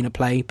ever has been a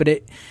play, but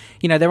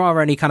there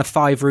are only kind of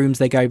 5 rooms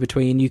they go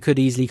between. You could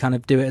easily kind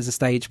of do it as a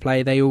stage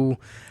play. They all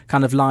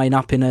kind of line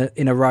up in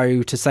a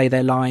row to say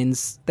their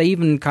lines. They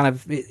even kind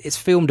of, it's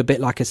filmed a bit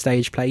like a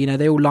stage play.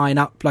 They all line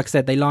up, like I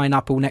said, they line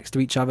up all next to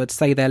each other to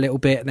say their little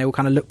bit, and they all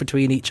kind of look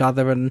between each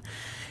other, and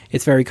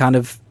it's very kind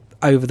of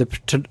over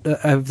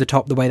the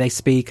top the way they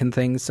speak and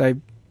things. So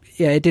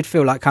yeah, it did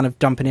feel like kind of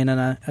jumping in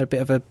on a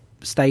bit of a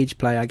stage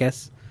play, I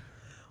guess.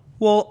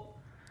 Well,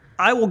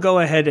 I will go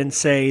ahead and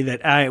say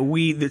that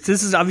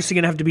this is obviously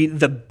going to have to be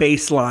the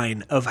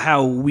baseline of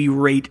how we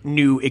rate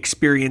new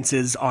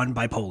experiences on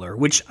Bipolar,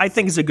 which I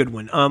think is a good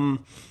one.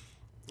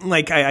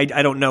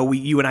 I don't know,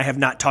 you and I have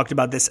not talked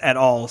about this at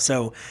all,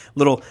 so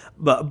little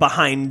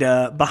behind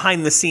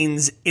the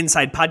scenes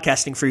inside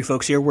podcasting for you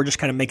folks here. We're just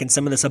kind of making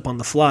some of this up on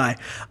the fly.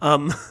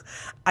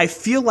 I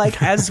feel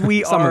like as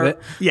we some are, of it.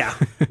 Yeah.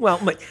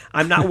 Well,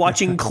 I'm not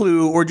watching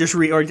Clue or just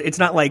read, or it's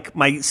not like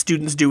my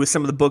students do with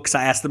some of the books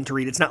I ask them to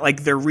read. It's not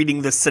like they're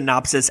reading the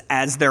synopsis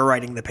as they're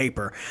writing the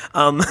paper.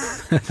 I'm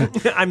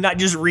not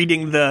just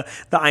reading the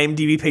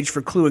IMDb page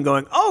for Clue and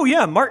going, oh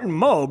yeah, Martin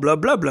Mull, blah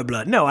blah blah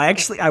blah. No,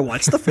 I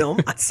watched the film.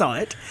 I saw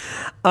it.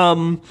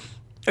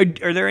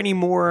 Are there any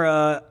more?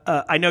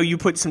 I know you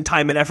put some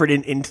time and effort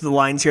into the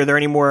lines here. Are there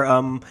any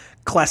more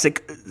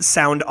classic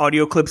sound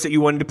audio clips that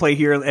you wanted to play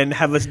here and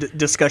have us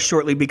discuss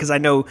shortly? Because I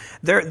know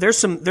there's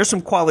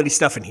some quality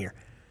stuff in here.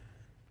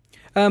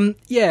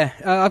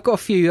 I've got a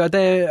few.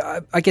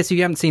 I guess if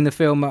you haven't seen the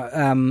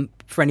film,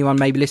 for anyone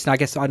maybe listening, I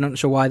guess I'm not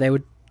sure why they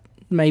would.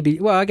 Maybe,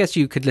 well, I guess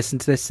you could listen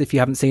to this if you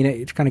haven't seen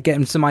it to kind of get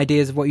them some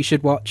ideas of what you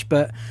should watch.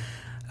 But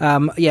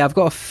I've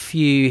got a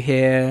few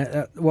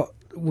here. What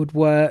would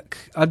work?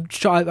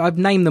 I've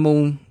named them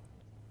all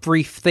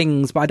brief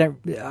things, but I don't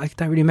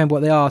really remember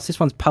what they are. So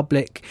this one's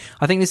Public.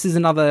 I think this is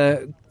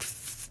another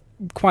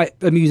quite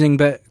amusing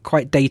but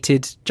quite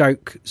dated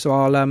joke. So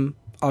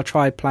I'll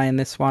try playing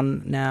this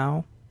one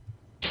now.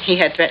 He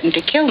had threatened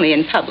to kill me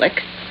in public.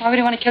 Why would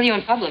he want to kill you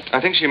in public?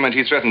 I think she meant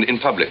he threatened in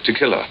public to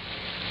kill her.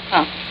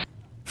 Oh.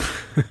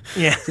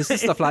 Yeah. So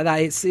stuff like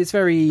that. It's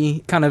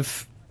very kind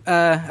of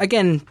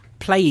again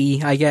play-y,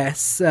 I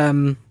guess.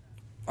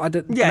 I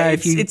don't know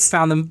if you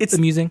found them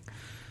amusing.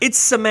 It's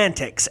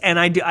semantics, and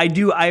I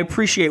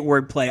appreciate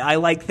wordplay. I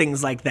like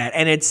things like that,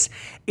 and it's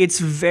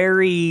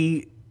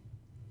very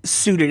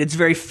suited. It's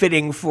very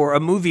fitting for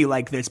a movie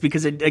like this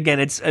because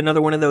it's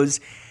another one of those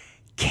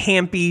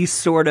campy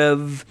sort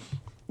of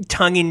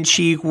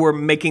tongue-in-cheek. We're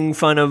making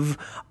fun of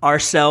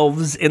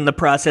ourselves in the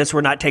process.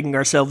 We're not taking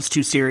ourselves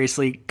too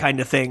seriously, kind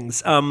of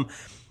things.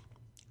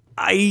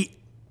 I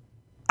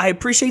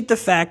appreciate the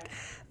fact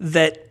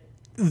that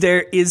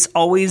there is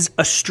always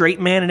a straight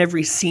man in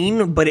every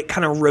scene, but it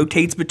kind of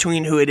rotates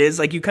between who it is.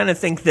 Like, you kind of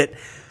think that,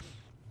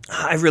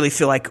 I really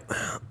feel like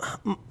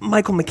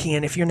Michael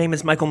McKean, if your name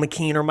is Michael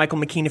McKean, or Michael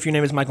McKean, if your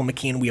name is Michael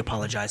McKean, we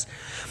apologize.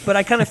 But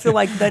I kind of feel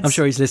like that's... I'm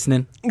sure he's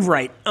listening.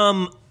 Right.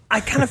 I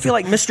kind of feel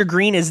like Mr.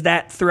 Green is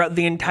that throughout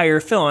the entire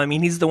film. I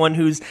mean, he's the one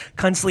who's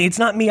constantly, it's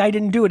not me, I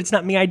didn't do it. It's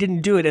not me, I didn't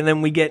do it. And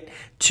then we get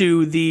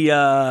to the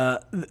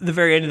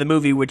very end of the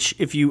movie, which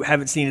if you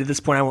haven't seen it at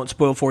this point, I won't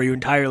spoil for you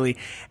entirely.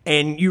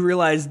 And you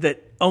realize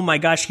that, oh my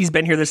gosh, he's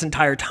been here this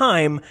entire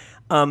time.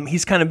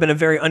 He's kind of been a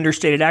very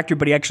understated actor,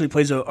 but he actually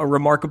plays a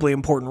remarkably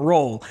important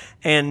role.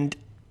 And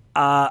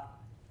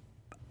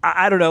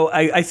I don't know.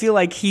 I feel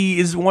like he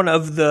is one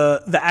of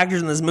the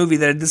actors in this movie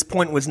that at this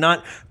point was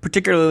not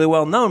particularly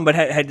well known, but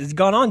had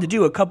gone on to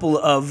do a couple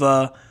of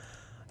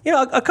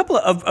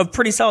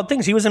pretty solid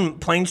things. He was in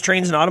Planes,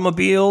 Trains, and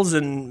Automobiles,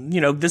 and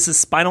This Is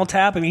Spinal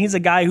Tap. I mean, he's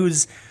a guy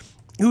who's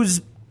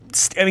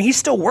he's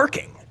still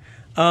working.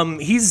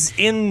 He's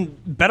in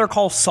Better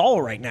Call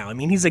Saul right now. I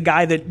mean, he's a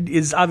guy that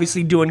is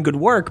obviously doing good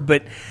work,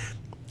 but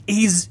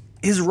his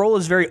role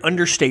is very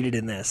understated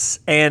in this,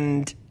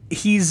 and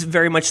he's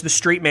very much the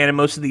straight man in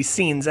most of these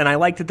scenes. And I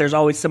like that there's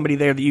always somebody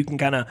there that you can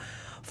kind of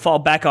fall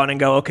back on and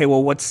go, okay,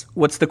 well, what's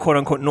the quote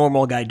unquote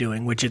normal guy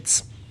doing? Which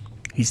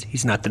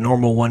he's not the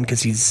normal one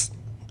because he's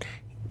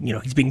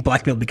being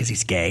blackmailed because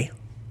he's gay.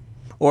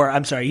 Or,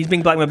 I'm sorry, he's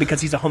being blackmailed because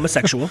he's a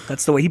homosexual.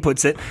 That's the way he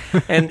puts it.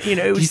 And,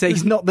 you say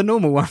he's not the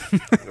normal one.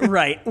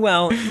 Right.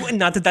 Well,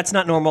 not that that's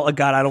not normal. Oh,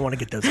 God, I don't want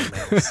to get those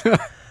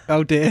emails.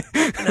 Oh, dear.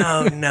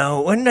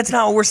 No. And that's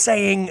not what we're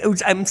saying.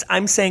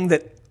 I'm saying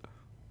that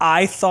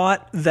I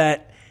thought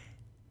that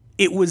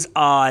it was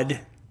odd,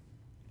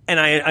 and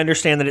I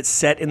understand that it's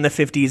set in the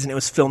 50s and it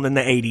was filmed in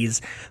the 80s,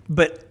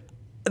 but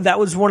that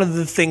was one of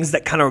the things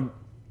that kind of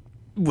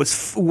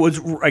was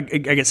I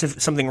guess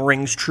if something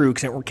rings true,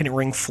 can it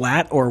ring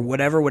flat or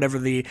whatever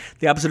the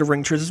opposite of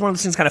ring true is. One of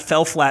those things kind of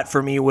fell flat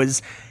for me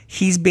was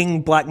he's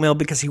being blackmailed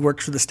because he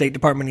works for the State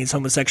Department and he's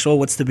homosexual.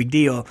 What's the big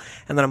deal?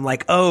 And then I'm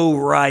like, oh,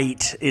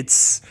 right.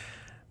 It's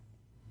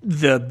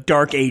the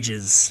dark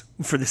ages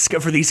for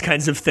these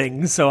kinds of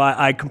things. So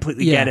I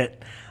completely get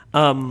it.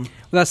 Well,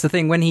 that's the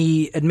thing. When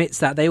he admits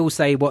that, they all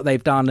say what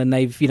they've done, and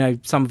they've,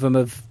 some of them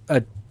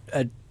are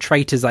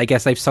traitors, I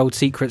guess. They've sold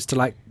secrets to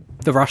like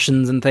the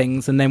Russians and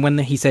things, and then when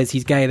he says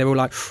he's gay, they're all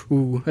like,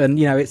 ooh, and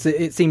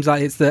it seems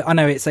like it's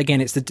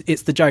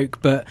the joke,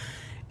 but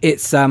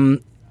it's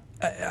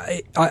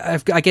I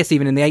guess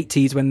even in the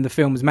 80s when the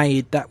film was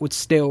made, that would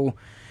still,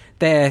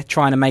 they're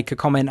trying to make a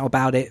comment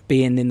about it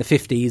being in the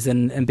 50s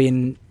and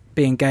being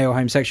gay or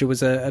homosexual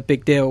was a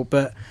big deal,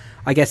 but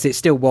I guess it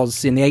still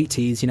was in the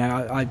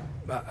 80s.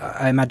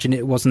 I imagine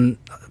it wasn't,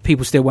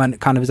 people still weren't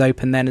kind of as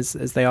open then as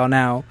they are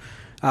now.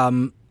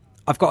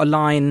 I've got a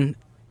line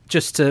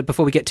just to,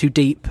 before we get too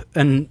deep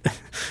and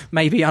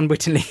maybe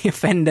unwittingly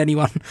offend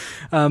anyone.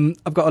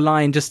 I've got a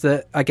line just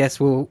that I guess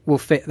will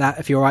fit that,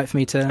 if you're all right for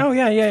me to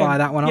fire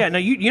that one off. Yeah, no,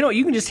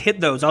 you can just hit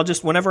those. I'll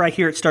just, whenever I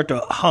hear it start to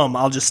hum,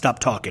 I'll just stop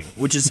talking,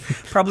 which is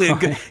probably a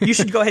good, you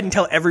should go ahead and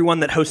tell everyone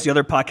that hosts the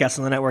other podcasts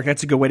on the network,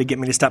 that's a good way to get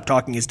me to stop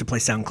talking, is to play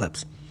sound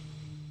clips.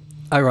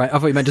 All right, I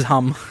thought you meant just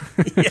hum.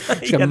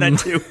 yeah, that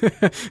too.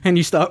 And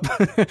you stop.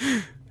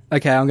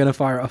 Okay, I'm going to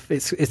fire it off.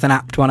 It's an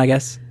apt one, I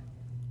guess.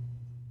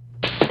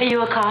 Are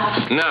you a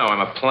cop? No,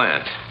 I'm a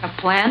plant. A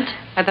plant?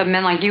 I thought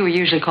men like you were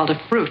usually called a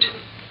fruit.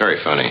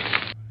 Very funny.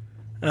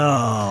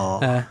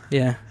 Oh.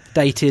 Yeah.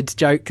 Dated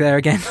joke there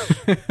again.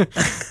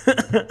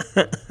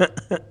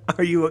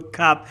 Are you a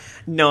cop?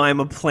 No, I'm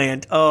a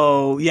plant.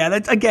 Oh, yeah,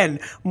 that's, again,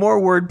 more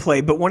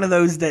wordplay, but one of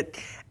those that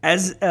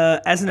as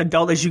an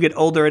adult, as you get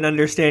older and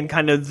understand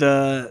kind of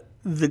the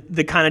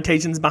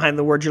connotations behind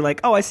the word, you're like,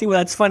 oh, I see why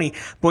that's funny.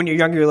 But when you're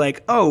younger, you're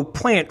like, oh,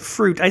 plant,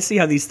 fruit. I see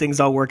how these things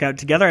all work out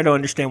together. I don't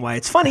understand why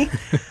it's funny,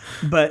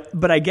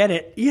 but I get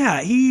it.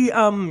 Yeah, he.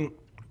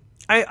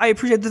 I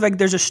appreciate the fact that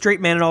there's a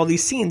straight man in all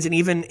these scenes, and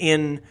even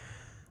in,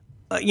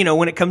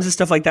 when it comes to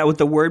stuff like that with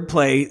the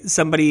wordplay,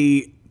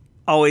 somebody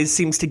always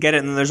seems to get it,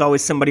 and then there's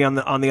always somebody on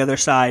the other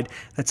side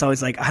that's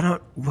always like, I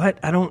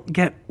don't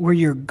get where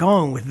you're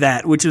going with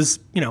that, which is,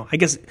 I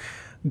guess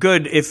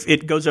good if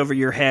it goes over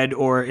your head,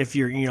 or if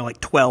you're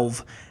like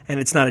 12 and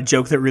it's not a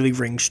joke that really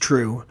rings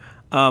true.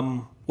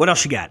 What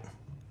else you got?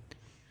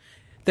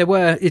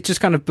 It's just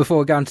kind of,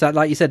 before going to that,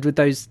 like you said, with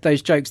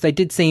those jokes, they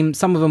did seem,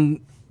 some of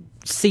them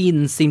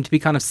scenes seem to be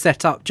kind of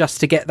set up just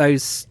to get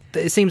those.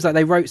 It seems like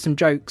they wrote some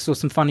jokes or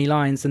some funny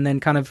lines and then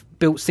kind of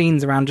built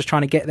scenes around just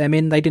trying to get them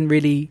in. They didn't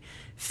really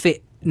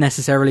fit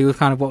necessarily with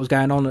kind of what was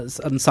going on at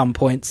some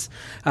points.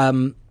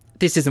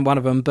 This isn't one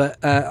of them,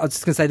 but I was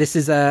just going to say this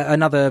is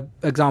another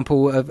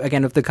example of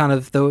the kind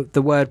of the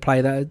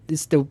wordplay that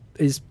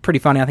is pretty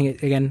funny. I think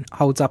it again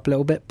holds up a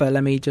little bit, but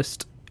let me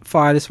just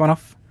fire this one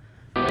off.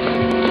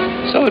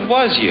 So it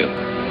was you.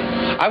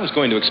 I was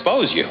going to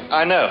expose you.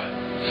 I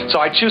know. So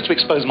I choose to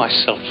expose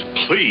myself.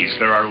 Please,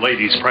 there are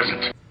ladies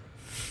present.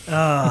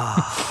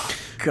 Oh,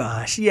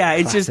 gosh. Yeah,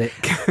 it's Classic.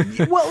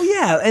 Just... Well,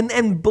 yeah,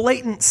 and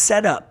blatant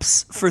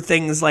setups for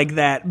things like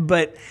that.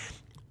 But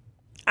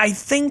I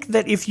think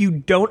that if you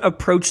don't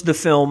approach the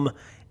film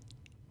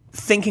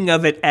thinking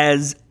of it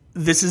as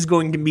this is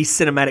going to be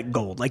cinematic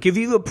gold, like if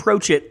you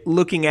approach it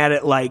looking at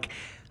it like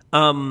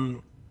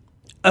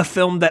a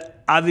film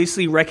that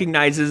obviously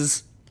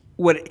recognizes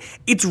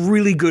it's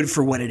really good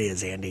for what it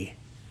is, Andy.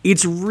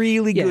 It's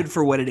really good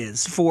for what it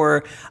is.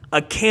 For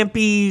a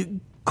campy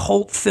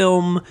cult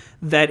film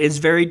that is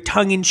very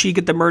tongue-in-cheek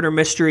at the murder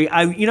mystery.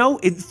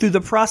 Through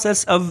the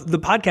process of the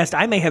podcast,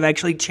 I may have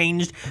actually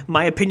changed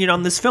my opinion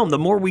on this film. The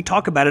more we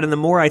talk about it and the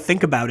more I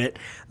think about it,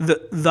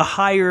 the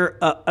higher,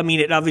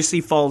 it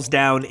obviously falls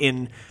down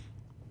in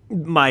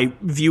my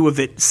view of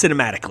it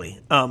cinematically.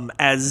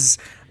 As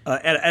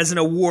an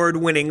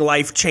award-winning,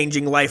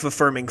 life-changing,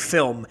 life-affirming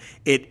film,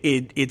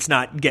 it's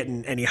not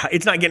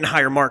getting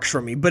higher marks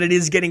from me, but it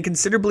is getting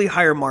considerably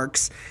higher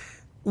marks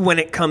when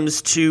it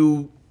comes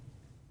to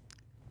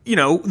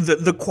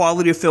the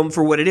quality of film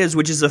for what it is,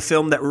 which is a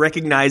film that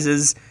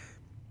recognizes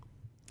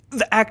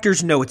the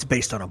actors know it's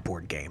based on a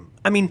board game.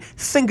 I mean,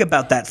 think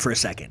about that for a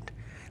second.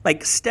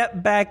 Like,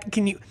 step back.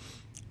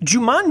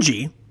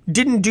 Jumanji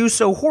didn't do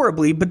so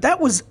horribly, but that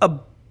was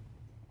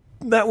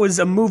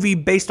a movie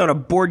based on a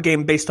board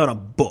game based on a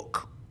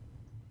book.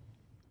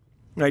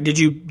 Right?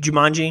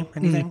 Jumanji?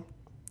 Anything?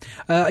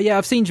 Yeah,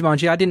 I've seen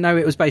Jumanji. I didn't know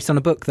it was based on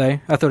a book, though.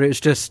 I thought it was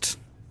just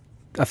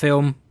a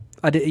film.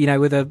 With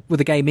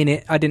a game in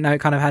it. I didn't know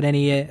it kind of had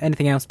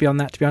anything else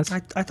beyond that, to be honest.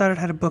 I thought it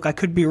had a book. I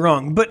could be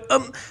wrong. But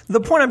the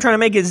point I'm trying to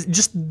make is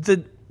just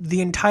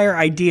the entire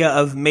idea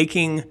of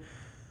making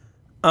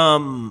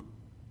they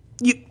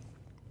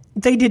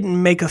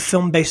didn't make a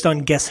film based on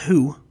Guess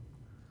Who.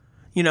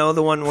 You know,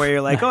 the one where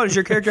you're like, oh, does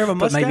your character have a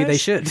mustache? But maybe they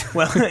should.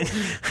 Well,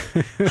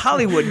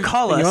 Hollywood,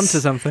 call us. You're onto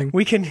something.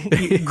 We can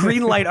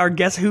greenlight our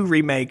Guess Who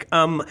remake.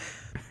 Now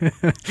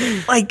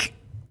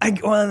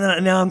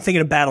I'm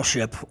thinking of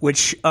Battleship,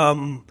 which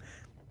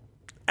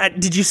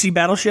did you see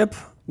Battleship?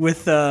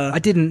 I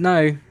didn't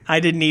know.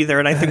 I didn't either,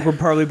 and I think we're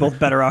probably both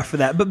better off for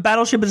that. But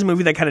Battleship is a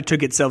movie that kind of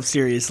took itself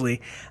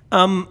seriously.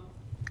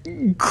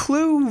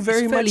 Clue it's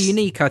fairly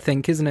unique, I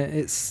think, isn't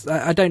it?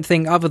 I don't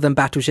think, other than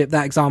Battleship,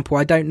 that example,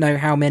 I don't know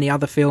how many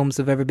other films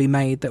have ever been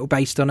made that were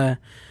based on a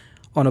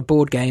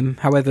board game,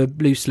 however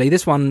loosely.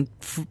 This one,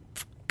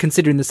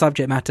 considering the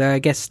subject matter, I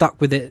guess stuck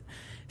with it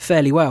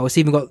fairly well. It's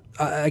even got,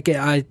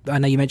 I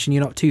know you mentioned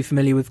you're not too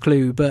familiar with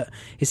Clue, but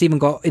it's even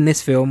got, in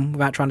this film,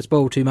 without trying to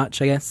spoil too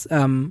much, I guess,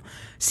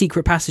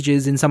 secret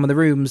passages in some of the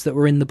rooms that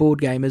were in the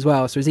board game as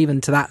well. So it's even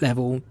to that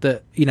level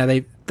that,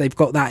 they've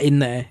got that in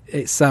there.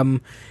 It's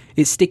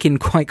sticking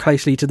quite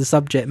closely to the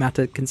subject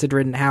matter,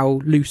 considering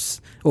how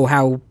loose or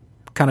how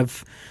kind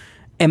of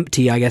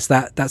empty, I guess,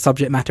 that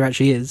subject matter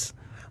actually is.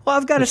 Well,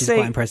 I've got to say,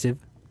 quite impressive.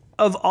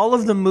 Of all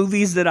of the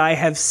movies that I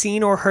have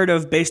seen or heard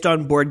of based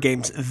on board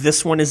games,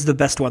 this one is the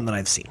best one that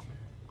I've seen.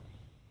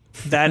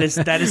 That is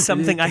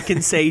something I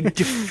can say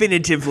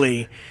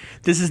definitively.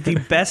 This is the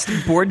best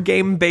board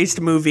game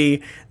based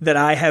movie that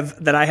I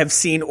have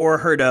seen or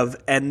heard of,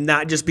 and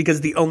not just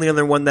because the only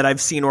other one that I've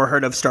seen or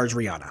heard of stars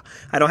Rihanna.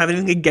 I don't have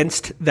anything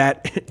against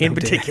that in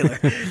particular.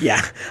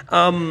 Yeah,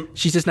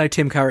 she's just no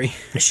Tim Curry.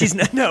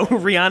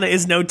 Rihanna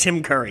is no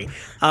Tim Curry.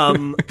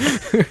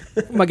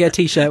 Might get a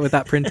T-shirt with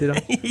that printed on.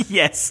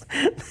 Yes,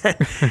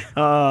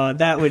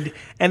 that would,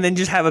 and then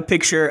just have a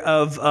picture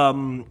of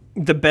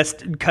the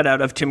best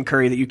cutout of Tim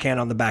Curry that you can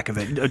on the back of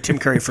it. Tim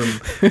Curry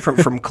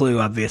from Clue,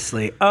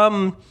 obviously.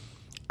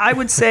 I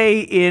would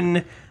say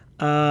in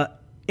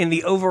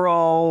the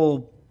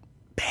overall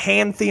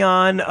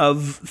pantheon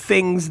of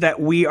things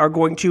that we are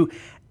going to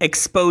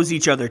expose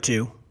each other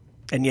to,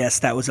 and yes,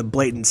 that was a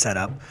blatant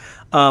setup.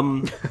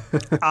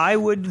 I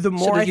would the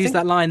more should have used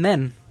that line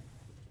then.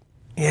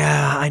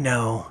 Yeah, I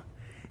know.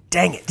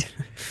 Dang it.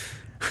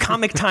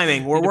 Comic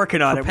timing. We're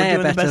working on it. We're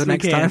doing the best we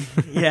can.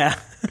 Time. Yeah.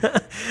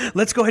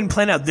 Let's go ahead and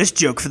plan out this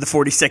joke for the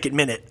 42nd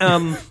minute.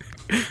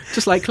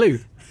 Just like Clue.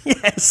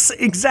 Yes,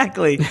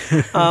 exactly.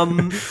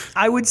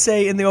 I would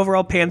say in the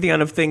overall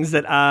pantheon of things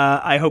that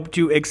I hope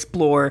to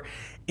explore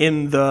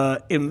in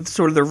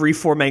sort of the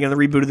reformatting and the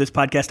reboot of this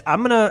podcast,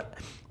 I'm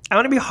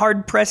gonna be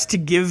hard pressed to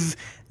give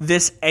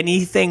this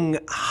anything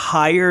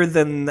higher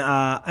than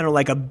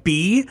like a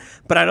B,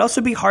 but I'd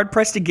also be hard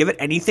pressed to give it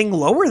anything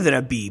lower than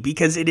a B,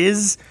 because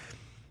it's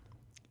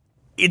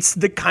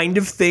the kind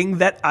of thing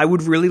that I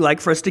would really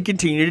like for us to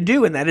continue to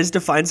do, and that is to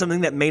find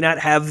something that may not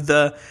have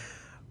the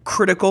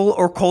critical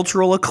or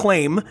cultural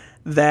acclaim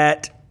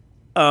that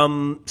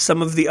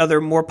some of the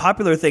other more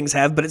popular things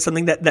have, but it's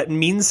something that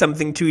means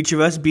something to each of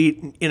us, be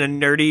it in a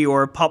nerdy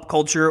or pop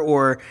culture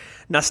or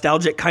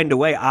nostalgic kind of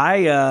way.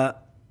 I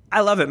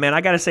love it, man. I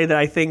got to say that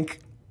I think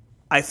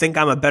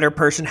I'm a better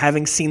person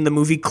having seen the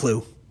movie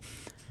Clue.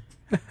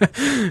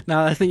 No,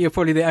 I think you're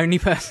probably the only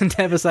person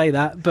to ever say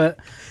that, but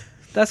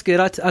that's good.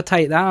 I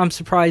take that. I'm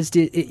surprised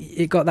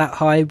it got that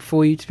high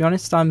for you, to be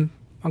honest. I'm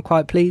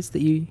quite pleased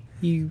that you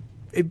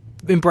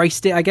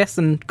embraced it, I guess,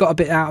 and got a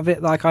bit out of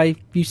it like I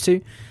used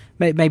to.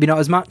 Maybe not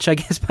as much, I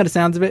guess, by the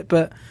sounds of it,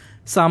 but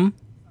some.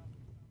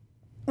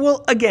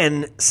 Well,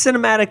 again,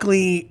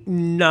 cinematically,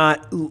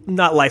 not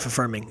life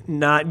affirming,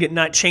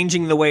 not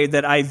changing the way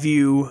that I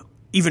view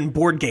even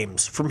board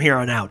games from here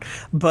on out,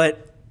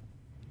 but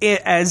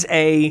as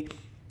a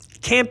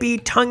campy,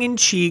 tongue in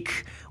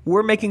cheek,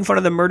 we're making fun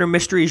of the murder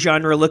mystery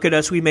genre. Look at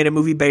us, we made a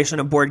movie based on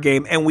a board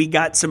game, and we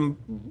got some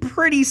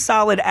pretty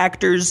solid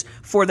actors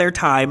for their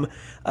time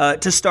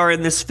to star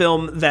in this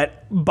film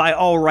that, by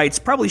all rights,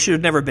 probably should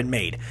have never been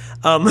made.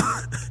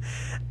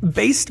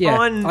 Based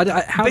on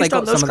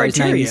those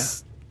criteria.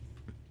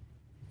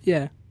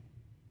 Yeah.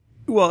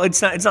 Well,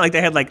 it's not like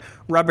they had like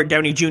Robert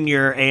Downey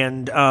Jr.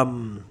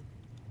 and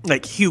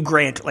like Hugh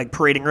Grant like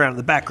parading around in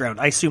the background.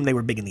 I assume they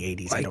were big in the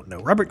 80s. I don't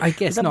know. I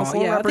guess not.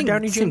 Yeah, I think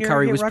Downey Tim Jr.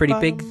 Curry was pretty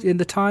big in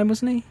the time,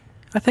 wasn't he?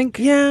 I think.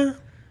 Yeah.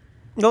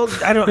 Well,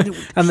 I don't.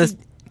 And the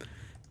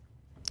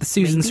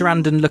Susan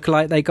Sarandon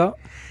lookalike they got.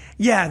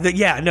 Yeah.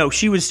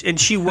 She was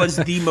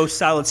the most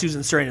solid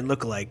Susan Sarandon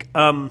lookalike.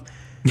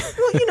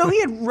 Well,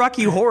 he had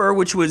Rocky Horror,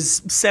 which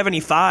was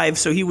 75,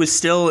 so he was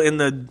still in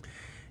the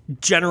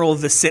general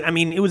vicinity. I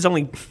mean,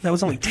 that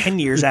was only 10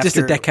 years after. Just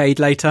a decade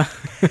later.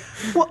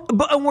 Well,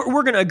 but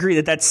we're going to agree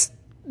that that's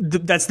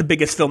the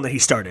biggest film that he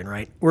starred in,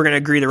 right? We're going to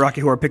agree that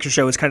Rocky Horror Picture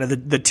Show is kind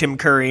of the Tim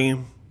Curry.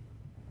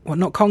 What,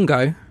 not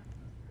Congo?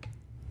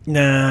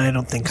 No, I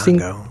don't think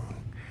Congo.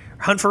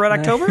 Hunt for Red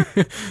October?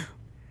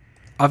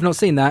 I've not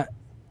seen that.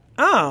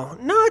 Oh,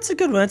 no, it's a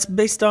good one. It's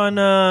based on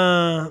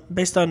a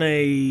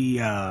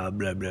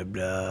blah blah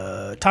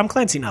blah Tom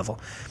Clancy novel.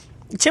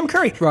 Tim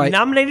Curry, right.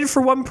 Nominated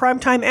for 1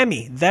 Primetime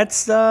Emmy.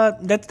 That's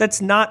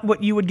not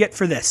what you would get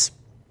for this.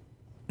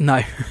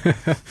 No.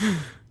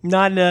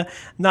 Not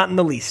in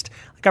the least.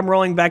 Like, I'm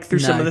rolling back through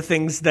some of the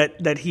things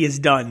that he has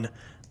done.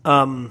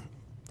 Rocky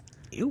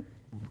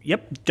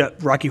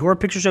Horror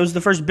Picture Show is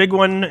the first big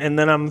one, and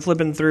then I'm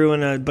flipping through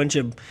and a bunch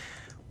of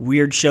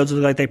weird shows that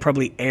look like they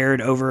probably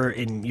aired over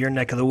in your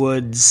neck of the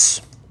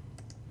woods.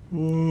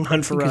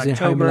 Hunt for Red October. He's in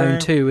Home Alone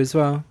 2 as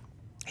well.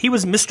 He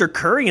was Mr.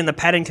 Curry in the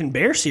Paddington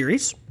Bear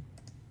series,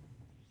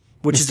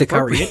 which is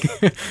appropriate.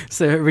 It's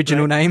the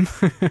original name.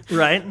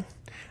 Right.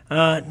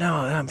 No,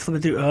 I'm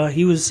flipping through.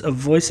 He was a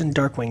voice in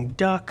Darkwing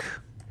Duck.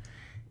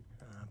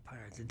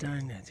 Pirates of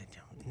Dynamite.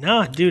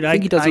 No, dude, I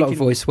think he does a lot of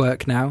voice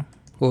work now.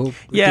 Or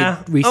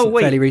yeah.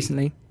 Fairly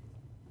recently.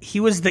 He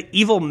was the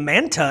evil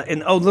Manta in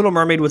Little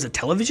Mermaid was a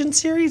television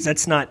series?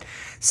 That's not...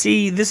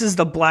 See, this is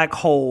the black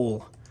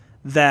hole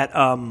that...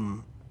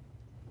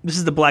 This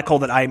is the black hole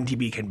that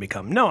IMDb can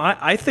become. No,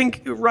 I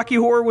think Rocky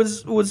Horror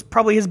was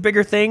probably his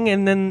bigger thing,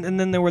 and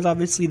then there was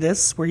obviously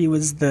this, where he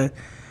was the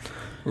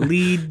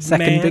lead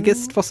second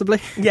biggest,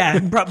 possibly? Yeah,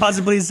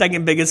 possibly his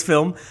second biggest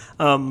film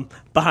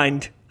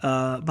behind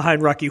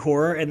Rocky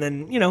Horror. And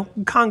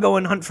then, Congo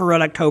and Hunt for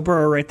Red October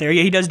are right there.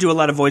 Yeah, he does do a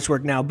lot of voice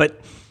work now, but...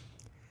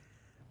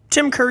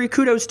 Tim Curry,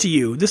 kudos to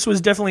you. This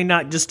was definitely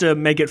not just a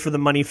make it for the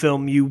money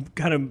film. You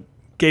kind of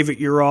gave it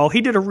your all.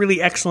 He did a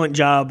really excellent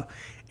job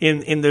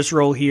in this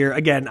role here.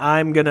 Again,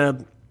 I'm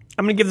gonna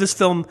give this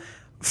film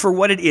for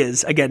what it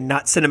is. Again,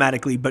 not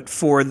cinematically, but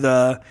for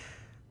the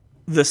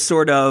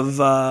sort of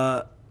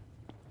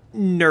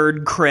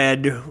nerd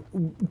cred,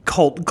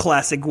 cult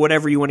classic,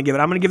 whatever you want to give it.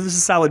 I'm gonna give this a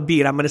solid B,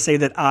 and I'm gonna say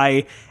that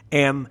I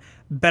am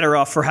better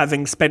off for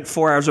having spent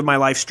 4 hours of my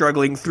life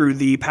struggling through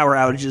the power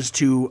outages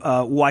to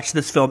watch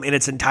this film in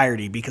its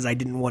entirety, because I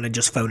didn't want to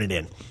just phone it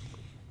in.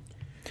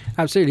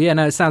 Absolutely, yeah.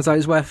 No, it sounds like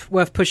it's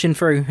worth pushing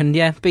through, and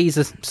yeah, B's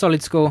a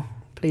solid score.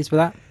 Pleased with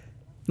that.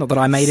 Not that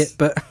I made it,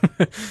 but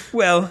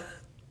well,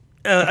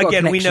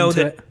 again, we know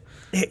that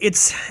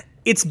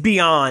it's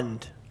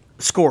beyond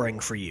scoring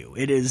for you.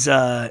 It is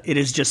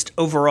just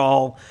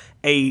overall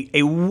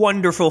a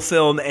wonderful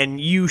film,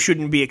 and you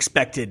shouldn't be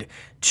expected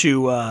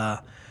to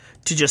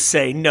just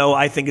say, no,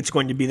 I think it's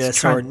going to be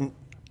this. Or did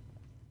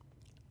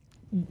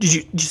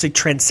you say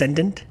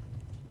transcendent?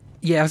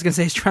 Yeah, I was going to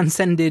say it's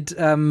transcended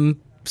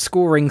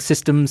scoring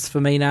systems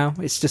for me now.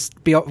 It's just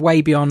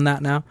way beyond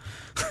that now.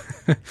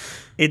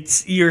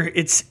 It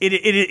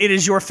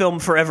is your film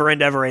forever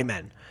and ever.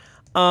 Amen.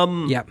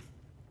 Yeah.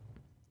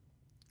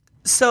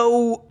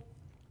 So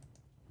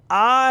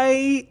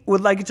I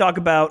would like to talk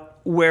about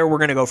where we're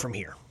going to go from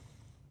here,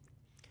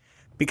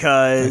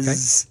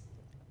 because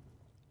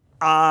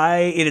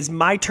it is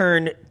my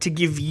turn to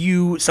give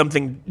you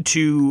something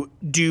to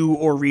do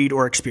or read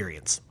or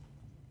experience.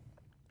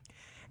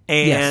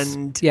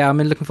 And yes. Yeah, I'm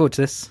looking forward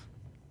to this.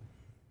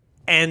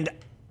 And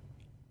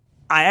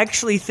I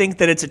actually think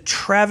that it's a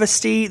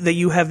travesty that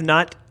you have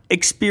not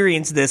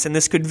experienced this, and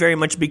this could very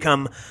much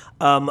become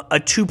a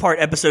 2-part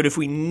episode if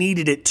we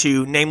needed it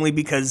to, namely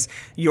because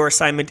your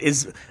assignment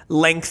is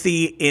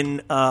lengthy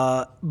in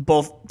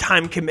both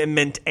time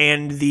commitment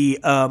and the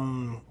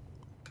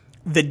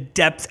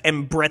depth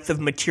and breadth of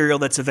material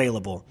that's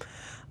available.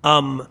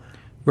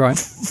 Right.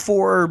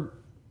 For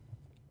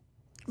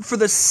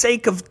the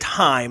sake of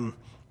time,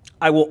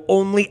 I will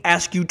only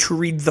ask you to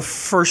read the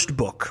first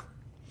book.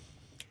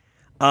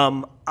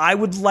 I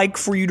would like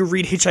for you to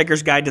read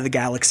Hitchhiker's Guide to the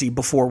Galaxy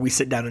before we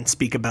sit down and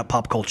speak about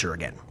pop culture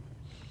again.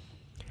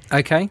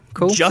 Okay,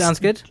 cool. Sounds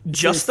good.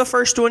 Just the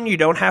first one. You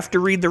don't have to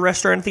read The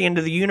Restaurant at the End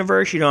of the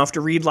Universe. You don't have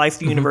to read Life,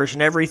 the Universe,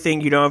 and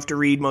Everything. You don't have to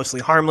read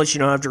Mostly Harmless. You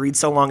don't have to read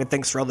So Long and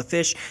Thanks for All the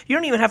Fish. You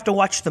don't even have to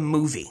watch the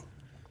movie.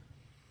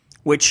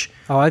 Which...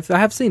 Oh, I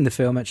have seen the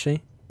film,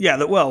 actually. Yeah,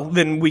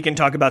 then we can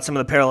talk about some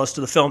of the parallels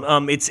to the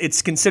film.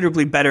 It's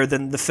considerably better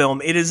than the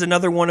film. It is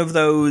another one of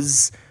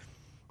those...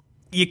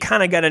 You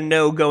kind of got to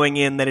know going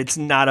in that it's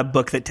not a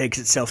book that takes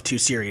itself too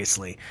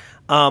seriously.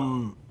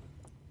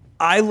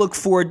 I look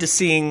forward to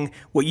seeing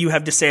what you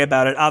have to say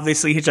about it.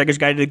 Obviously, Hitchhiker's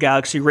Guide to the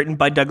Galaxy, written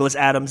by Douglas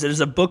Adams. It is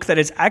a book that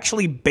is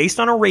actually based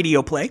on a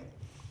radio play,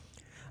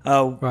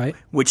 right?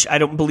 Which I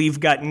don't believe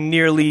got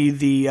nearly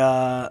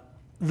the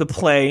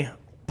play,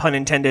 pun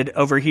intended,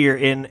 over here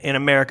in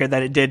America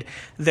that it did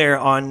there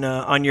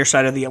on your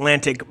side of the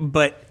Atlantic.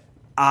 But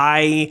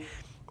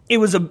it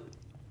was a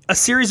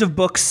series of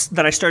books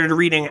that I started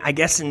reading, I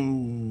guess,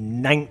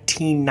 in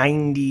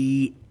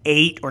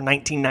 1998 or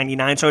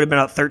 1999, so I would have been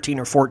about 13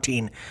 or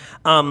 14.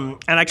 And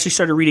I actually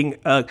started reading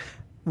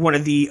one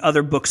of the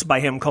other books by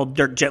him called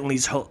Dirk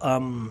Gently's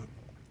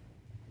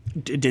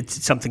did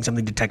something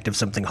detective,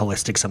 something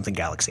holistic, something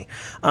galaxy.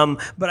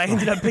 But I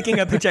ended up picking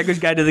up Hitchhiker's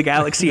Guide to the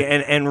Galaxy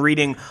and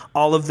reading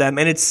all of them.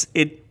 And it's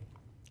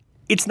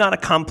not a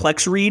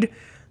complex read.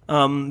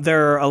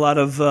 There are a lot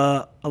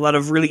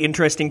of really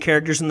interesting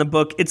characters in the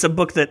book. It's a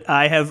book that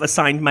I have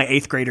assigned my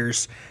 8th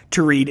graders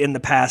to read in the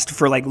past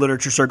for like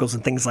literature circles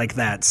and things like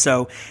that.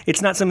 So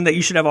it's not something that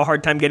you should have a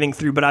hard time getting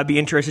through, but I'd be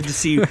interested to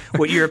see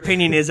what your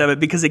opinion is of it,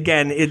 because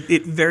again,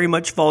 it very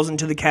much falls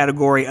into the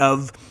category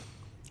of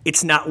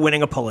it's not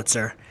winning a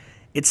Pulitzer.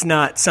 It's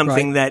not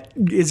something that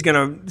is going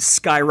to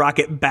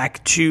skyrocket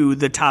back to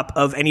the top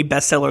of any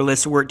bestseller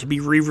list were it to be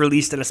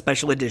re-released in a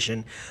special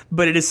edition,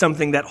 but it is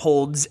something that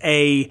holds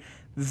a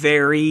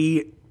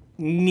very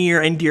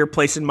near and dear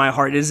place in my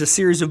heart. It is a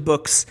series of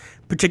books,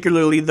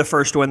 particularly the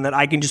first one, that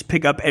I can just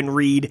pick up and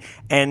read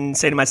and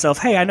say to myself,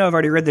 hey, I know I've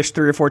already read this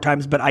 3 or 4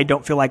 times, but I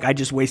don't feel like I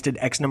just wasted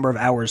X number of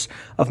hours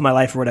of my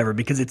life or whatever,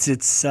 because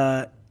it's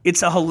a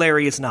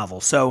hilarious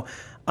novel. So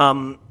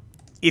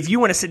if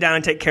you want to sit down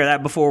and take care of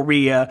that before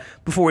we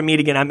meet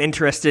again, I'm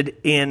interested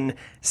in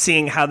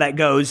seeing how that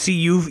goes. See,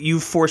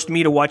 you've forced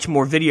me to watch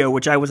more video,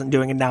 which I wasn't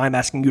doing, and now I'm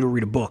asking you to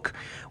read a book,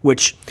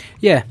 which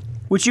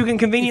you can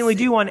conveniently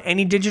do on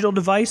any digital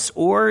device,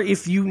 or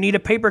if you need a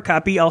paper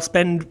copy, I'll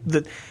spend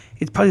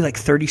it's probably like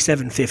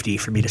 $37.50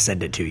 for me to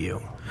send it to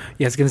you.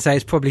 Yeah, I was going to say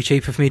it's probably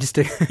cheaper for me just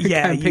to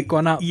pick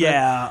one up.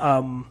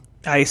 Yeah,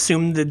 I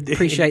assume that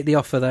appreciate the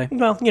offer though.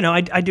 Well,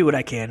 I do what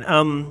I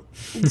can.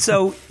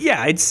 So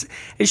yeah,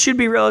 it should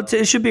be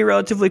a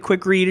relatively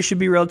quick read. It should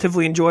be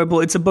relatively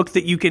enjoyable. It's a book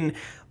that you can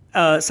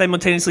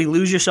simultaneously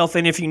lose yourself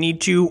in if you need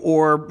to,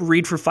 or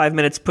read for 5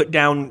 minutes, put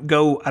down,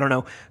 go, I don't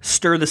know,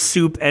 stir the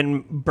soup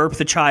and burp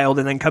the child,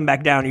 and then come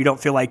back down. You don't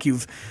feel like you're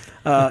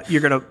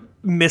going to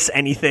miss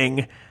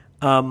anything,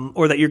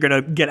 or that you're going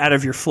to get out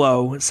of your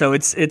flow. So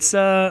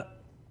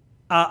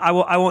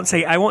I won't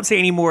say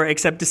any more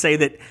except to say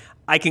that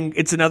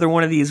it's another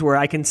one of these where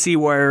I can see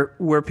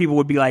where people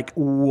would be like,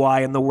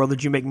 why in the world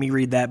did you make me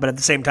read that? But at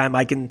the same time,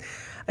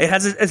 it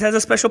has a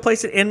special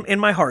place in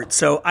my heart.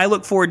 So I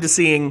look forward to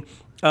seeing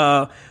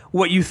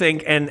what you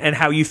think and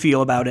how you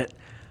feel about it.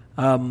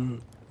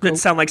 That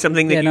sound like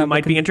something that you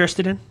might be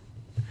interested in?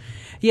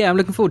 Yeah, I'm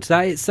looking forward to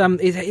that.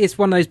 It's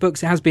one of those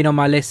books that has been on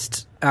my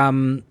list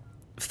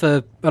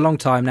for a long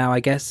time now, I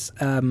guess.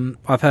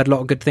 I've heard a lot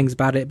of good things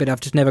about it, but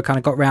I've just never kind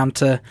of got around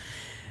to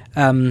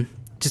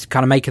just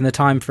kind of making the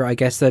time for it, I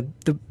guess. The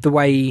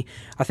way,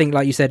 I think,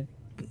 like you said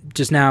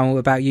just now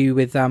about you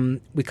with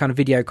kind of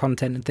video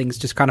content and things,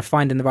 just kind of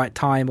finding the right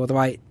time or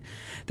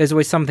there's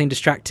always something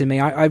distracting me.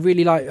 I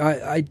really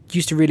I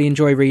used to really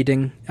enjoy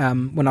reading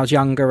when I was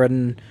younger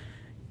and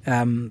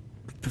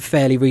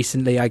fairly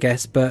recently, I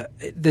guess, but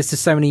there's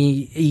just so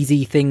many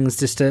easy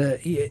things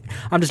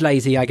I'm just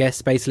lazy, I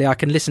guess. Basically, I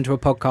can listen to a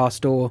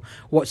podcast or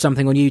watch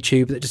something on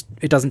YouTube that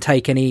it doesn't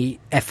take any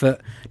effort.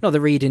 Not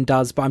the reading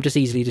does, but I'm just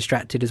easily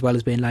distracted as well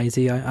as being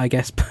lazy, I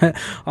guess. But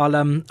I'll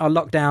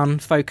lock down,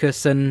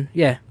 focus, and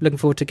looking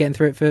forward to getting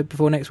through it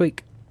before next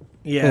week.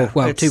 Yeah,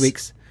 2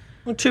 weeks.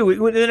 Well,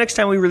 the next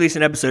time we release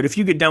an episode, if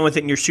you get done with it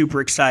and you're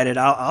super excited,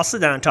 I'll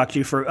sit down and talk to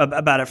you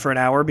about it for an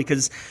hour,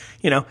 because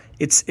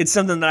it's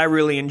something that I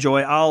really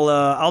enjoy.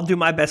 I'll do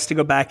my best to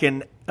go back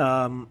and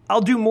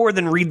I'll do more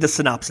than read the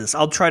synopsis.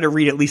 I'll try to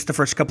read at least the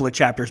first couple of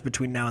chapters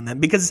between now and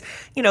then, because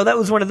that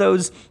was one of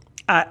those.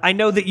 I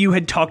know that you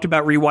had talked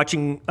about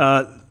rewatching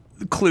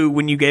Clue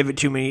when you gave it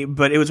to me,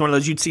 but it was one of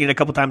those you'd seen it a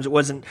couple times. It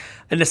wasn't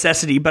a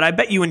necessity, but I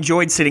bet you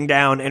enjoyed sitting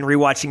down and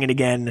rewatching it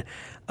again.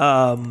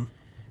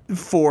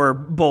 For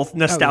both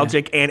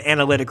nostalgic and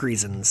analytic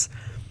reasons.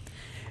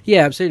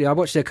 Yeah, absolutely. I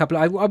watched it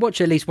I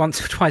watch it at least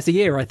once or twice a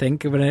year, I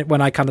think,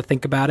 when I kind of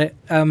think about it.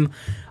 I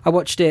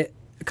watched it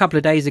a couple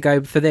of days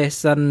ago for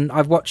this, and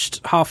I've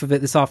watched half of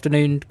it this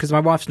afternoon because my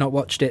wife's not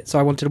watched it, so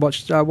I wanted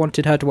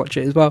her to watch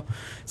it as well.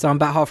 So I'm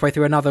about halfway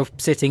through another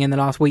sitting in the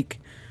last week,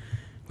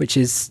 which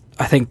is,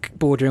 I think,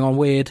 bordering on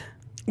weird.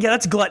 Yeah,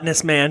 that's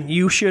gluttonous, man.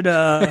 You should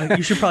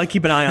probably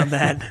keep an eye on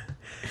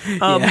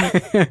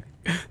that.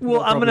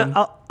 Well,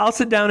 I'll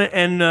sit down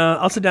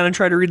and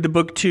try to read the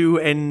book too,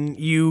 and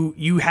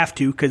you have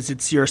to, because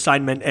it's your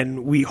assignment,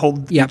 and we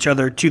hold each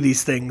other to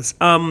these things.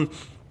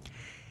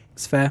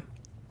 It's fair.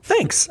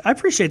 Thanks, I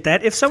appreciate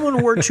that. If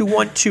someone were to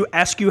want to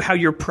ask you how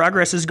your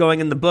progress is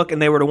going in the book,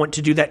 and they were to want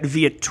to do that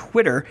via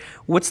Twitter,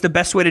 what's the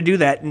best way to do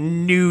that?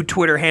 New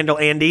Twitter handle,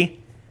 Andy.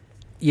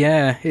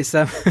 Yeah, it's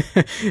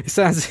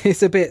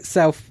it's a bit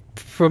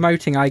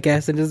self-promoting, I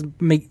guess. It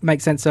doesn't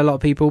make sense to a lot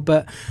of people,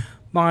 but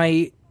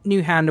my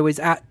new handle is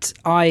at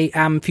I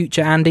am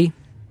Future Andy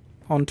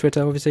on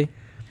Twitter, obviously.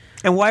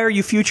 And why are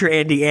you Future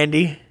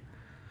Andy?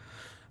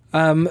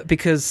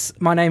 Because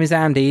my name is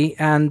Andy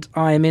and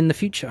I am in the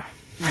future.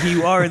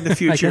 You are in the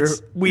future.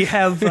 We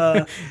have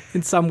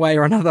in some way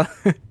or another.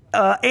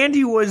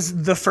 Andy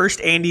was the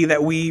first Andy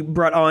that we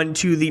brought on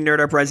to the Nerd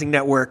Uprising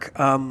Network,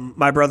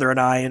 my brother and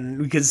I, and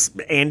because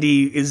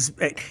Andy,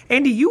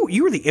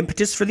 you were the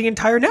impetus for the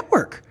entire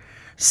network.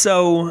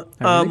 So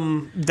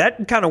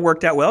that kind of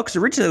worked out well because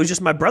originally it was just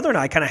my brother and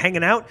I kind of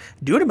hanging out,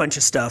 doing a bunch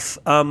of stuff.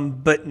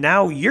 But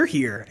now you're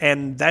here,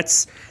 and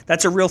that's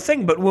a real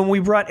thing. But when we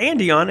brought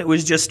Andy on, it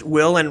was just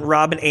Will and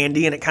Rob and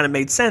Andy, and it kind of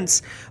made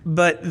sense.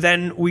 But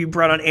then we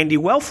brought on Andy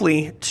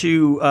Welfley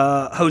to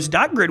host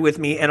 .grid with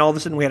me, and all of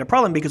a sudden we had a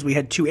problem because we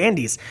had two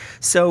Andys.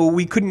 So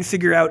we couldn't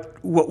figure out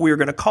what we were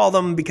going to call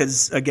them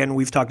because, again,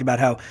 we've talked about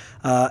how,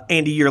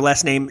 Andy, your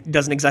last name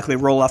doesn't exactly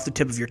roll off the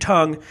tip of your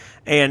tongue.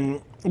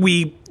 And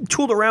we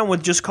tooled around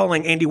with just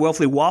calling Andy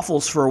Welfley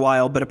Waffles for a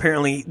while, but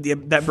apparently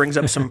that brings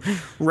up some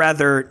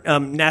rather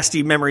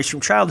nasty memories from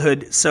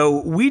childhood.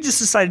 So we just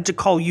decided to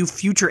call you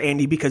Future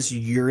Andy because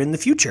you're in the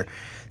future.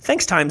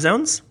 Thanks, Time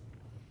Zones.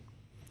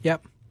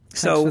 Yep.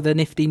 Thanks for the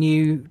nifty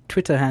new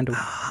Twitter handle.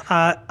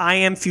 I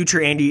am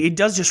Future Andy. It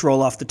does just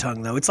roll off the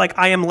tongue, though. It's like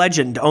I am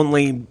Legend,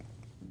 only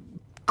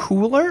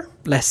cooler?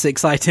 Less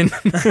exciting.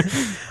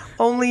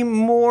 Only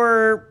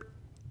more...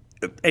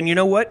 And you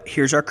know what?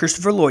 Here's our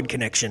Christopher Lloyd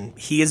connection.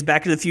 He is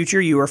Back to the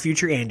Future. You are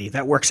Future Andy.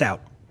 That works out.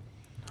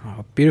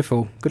 Oh,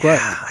 beautiful. Good work.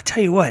 Yeah, I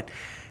tell you what.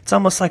 It's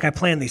almost like I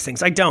plan these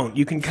things. I don't.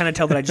 You can kind of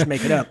tell that I just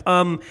make it up.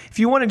 If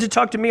you wanted to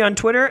talk to me on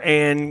Twitter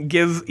and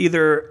give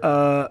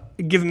either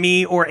give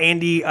me or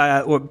Andy you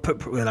know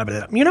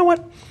what?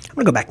 I'm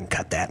gonna go back and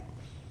cut that.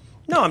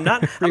 No, I'm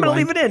not. I'm going to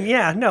leave it in.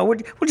 Yeah, no, we'll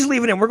just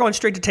leave it in. We're going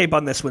straight to tape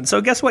on this one.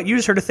 So guess what? You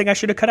just heard a thing I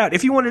should have cut out.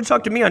 If you wanted to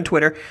talk to me on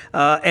Twitter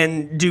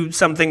and do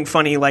something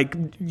funny like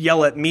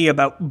yell at me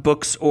about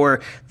books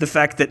or the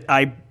fact that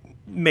I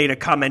made a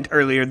comment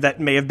earlier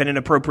that may have been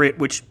inappropriate,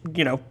 which,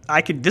 you know,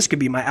 this could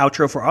be my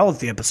outro for all of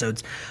the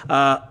episodes.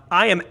 I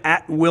am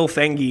at Will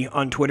Fengy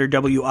on Twitter,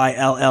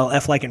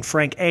 WILLF like in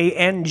Frank,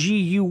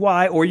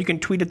 ANGUY, or you can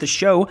tweet at the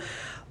show,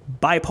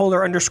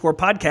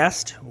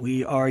 bipolar_podcast.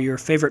 We are your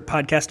favorite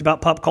podcast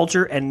about pop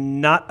culture and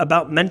not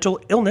about mental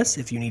illness.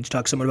 If you need to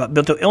talk to someone about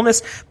mental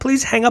illness,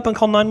 please hang up and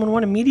call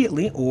 911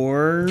 immediately.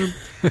 Or do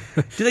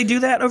they do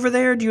that over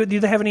there? Do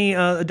they have any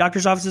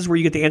doctor's offices where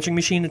you get the answering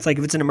machine? It's like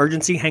if it's an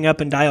emergency, hang up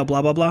and dial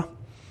blah, blah, blah.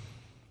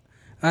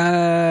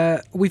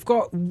 We've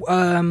got,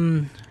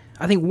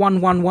 I think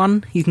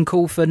 111 you can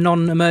call for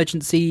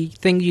non-emergency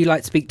thing. You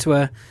like speak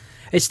to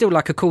it's still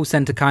like a call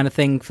center kind of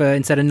thing for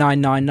instead of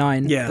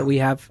 999 that we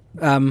have.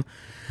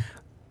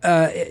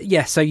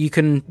 So you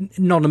can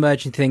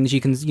non-emergency things.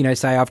 You can,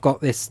 say I've got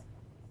this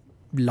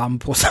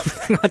lump or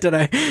something. I don't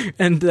know,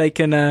 and they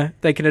can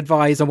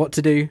advise on what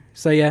to do.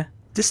 So yeah,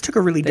 this took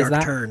a really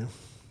dark turn.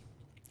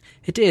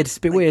 It did. It's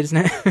a bit weird, isn't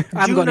it?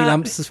 I haven't got any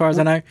lumps as far as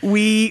I know.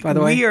 We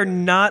are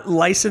not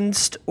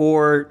licensed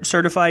or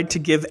certified to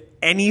give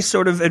any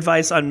sort of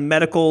advice on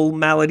medical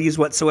maladies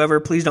whatsoever.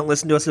 Please don't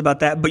listen to us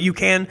about that. But you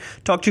can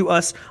talk to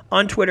us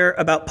on Twitter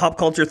about pop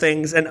culture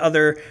things and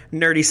other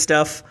nerdy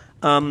stuff.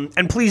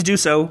 And please do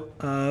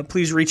so.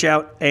 Please reach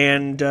out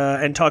and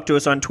talk to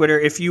us on Twitter.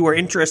 If you are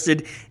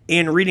interested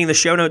in reading the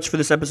show notes for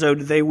this episode,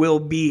 they will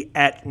be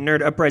at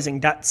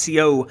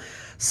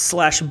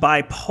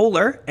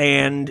nerduprising.co/bipolar,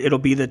 and it'll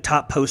be the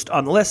top post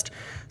on the list.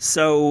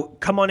 So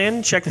come on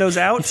in, check those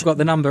out. You've got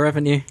the number,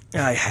 haven't you?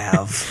 I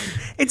have.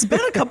 It's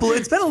been a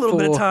little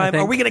bit of time.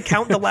 Are we going to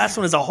count the last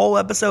one as a whole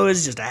episode?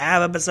 Is it just a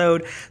half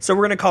episode? So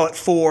we're going to call it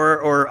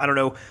 4, or I don't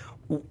know,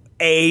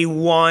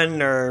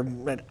 A1 or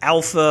an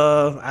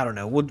alpha, I don't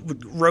know,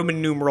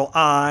 Roman numeral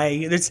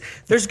I.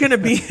 There's going to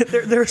be,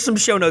 there are some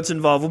show notes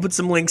involved. We'll put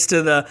some links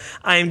to the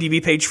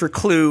IMDb page for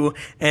Clue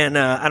and,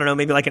 I don't know,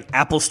 maybe like an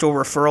Apple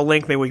Store referral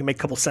link. Maybe we can make a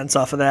couple cents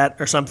off of that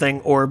or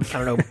something. Or,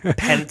 I don't know,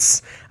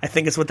 pence, I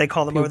think is what they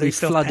call them over there.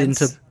 Flood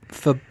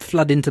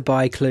into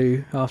buy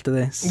Clue after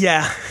this.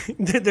 Yeah,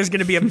 there's going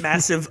to be a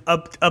massive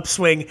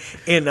upswing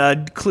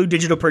in Clue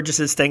digital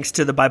purchases thanks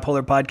to the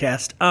Bipolar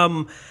podcast.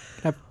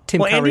 Tim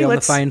Curry Andy, on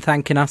the phone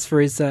thanking us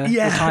for his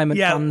retirement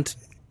fund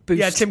boost.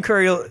 Yeah, Tim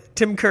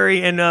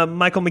Curry and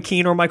Michael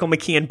McKean or Michael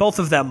McKean, both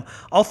of them,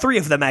 all three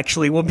of them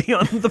actually, will be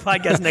on the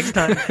podcast next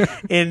time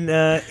in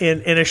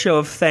a show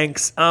of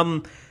thanks.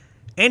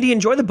 Andy,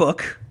 enjoy the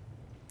book.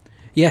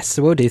 Yes,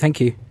 I will do. Thank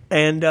you.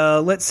 And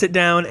let's sit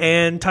down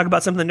and talk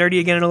about something nerdy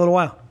again in a little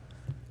while.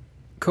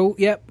 Cool.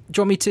 Yep. Do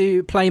you want me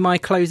to play my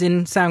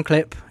closing sound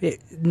clip?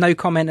 No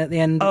comment at the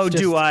end. Oh,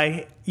 do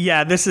I?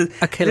 Yeah. This is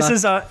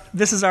our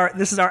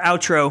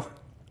outro.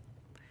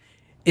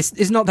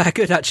 It's not that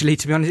good actually.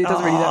 To be honest, it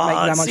doesn't really make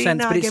that much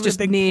sense. But it's just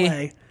near.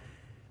 Play.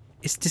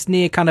 It's just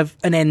near kind of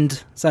an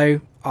end.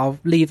 So I'll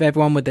leave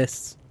everyone with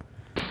this.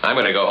 I'm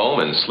going to go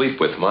home and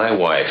sleep with my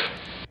wife.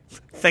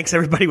 Thanks,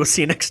 everybody. We'll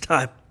see you next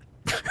time.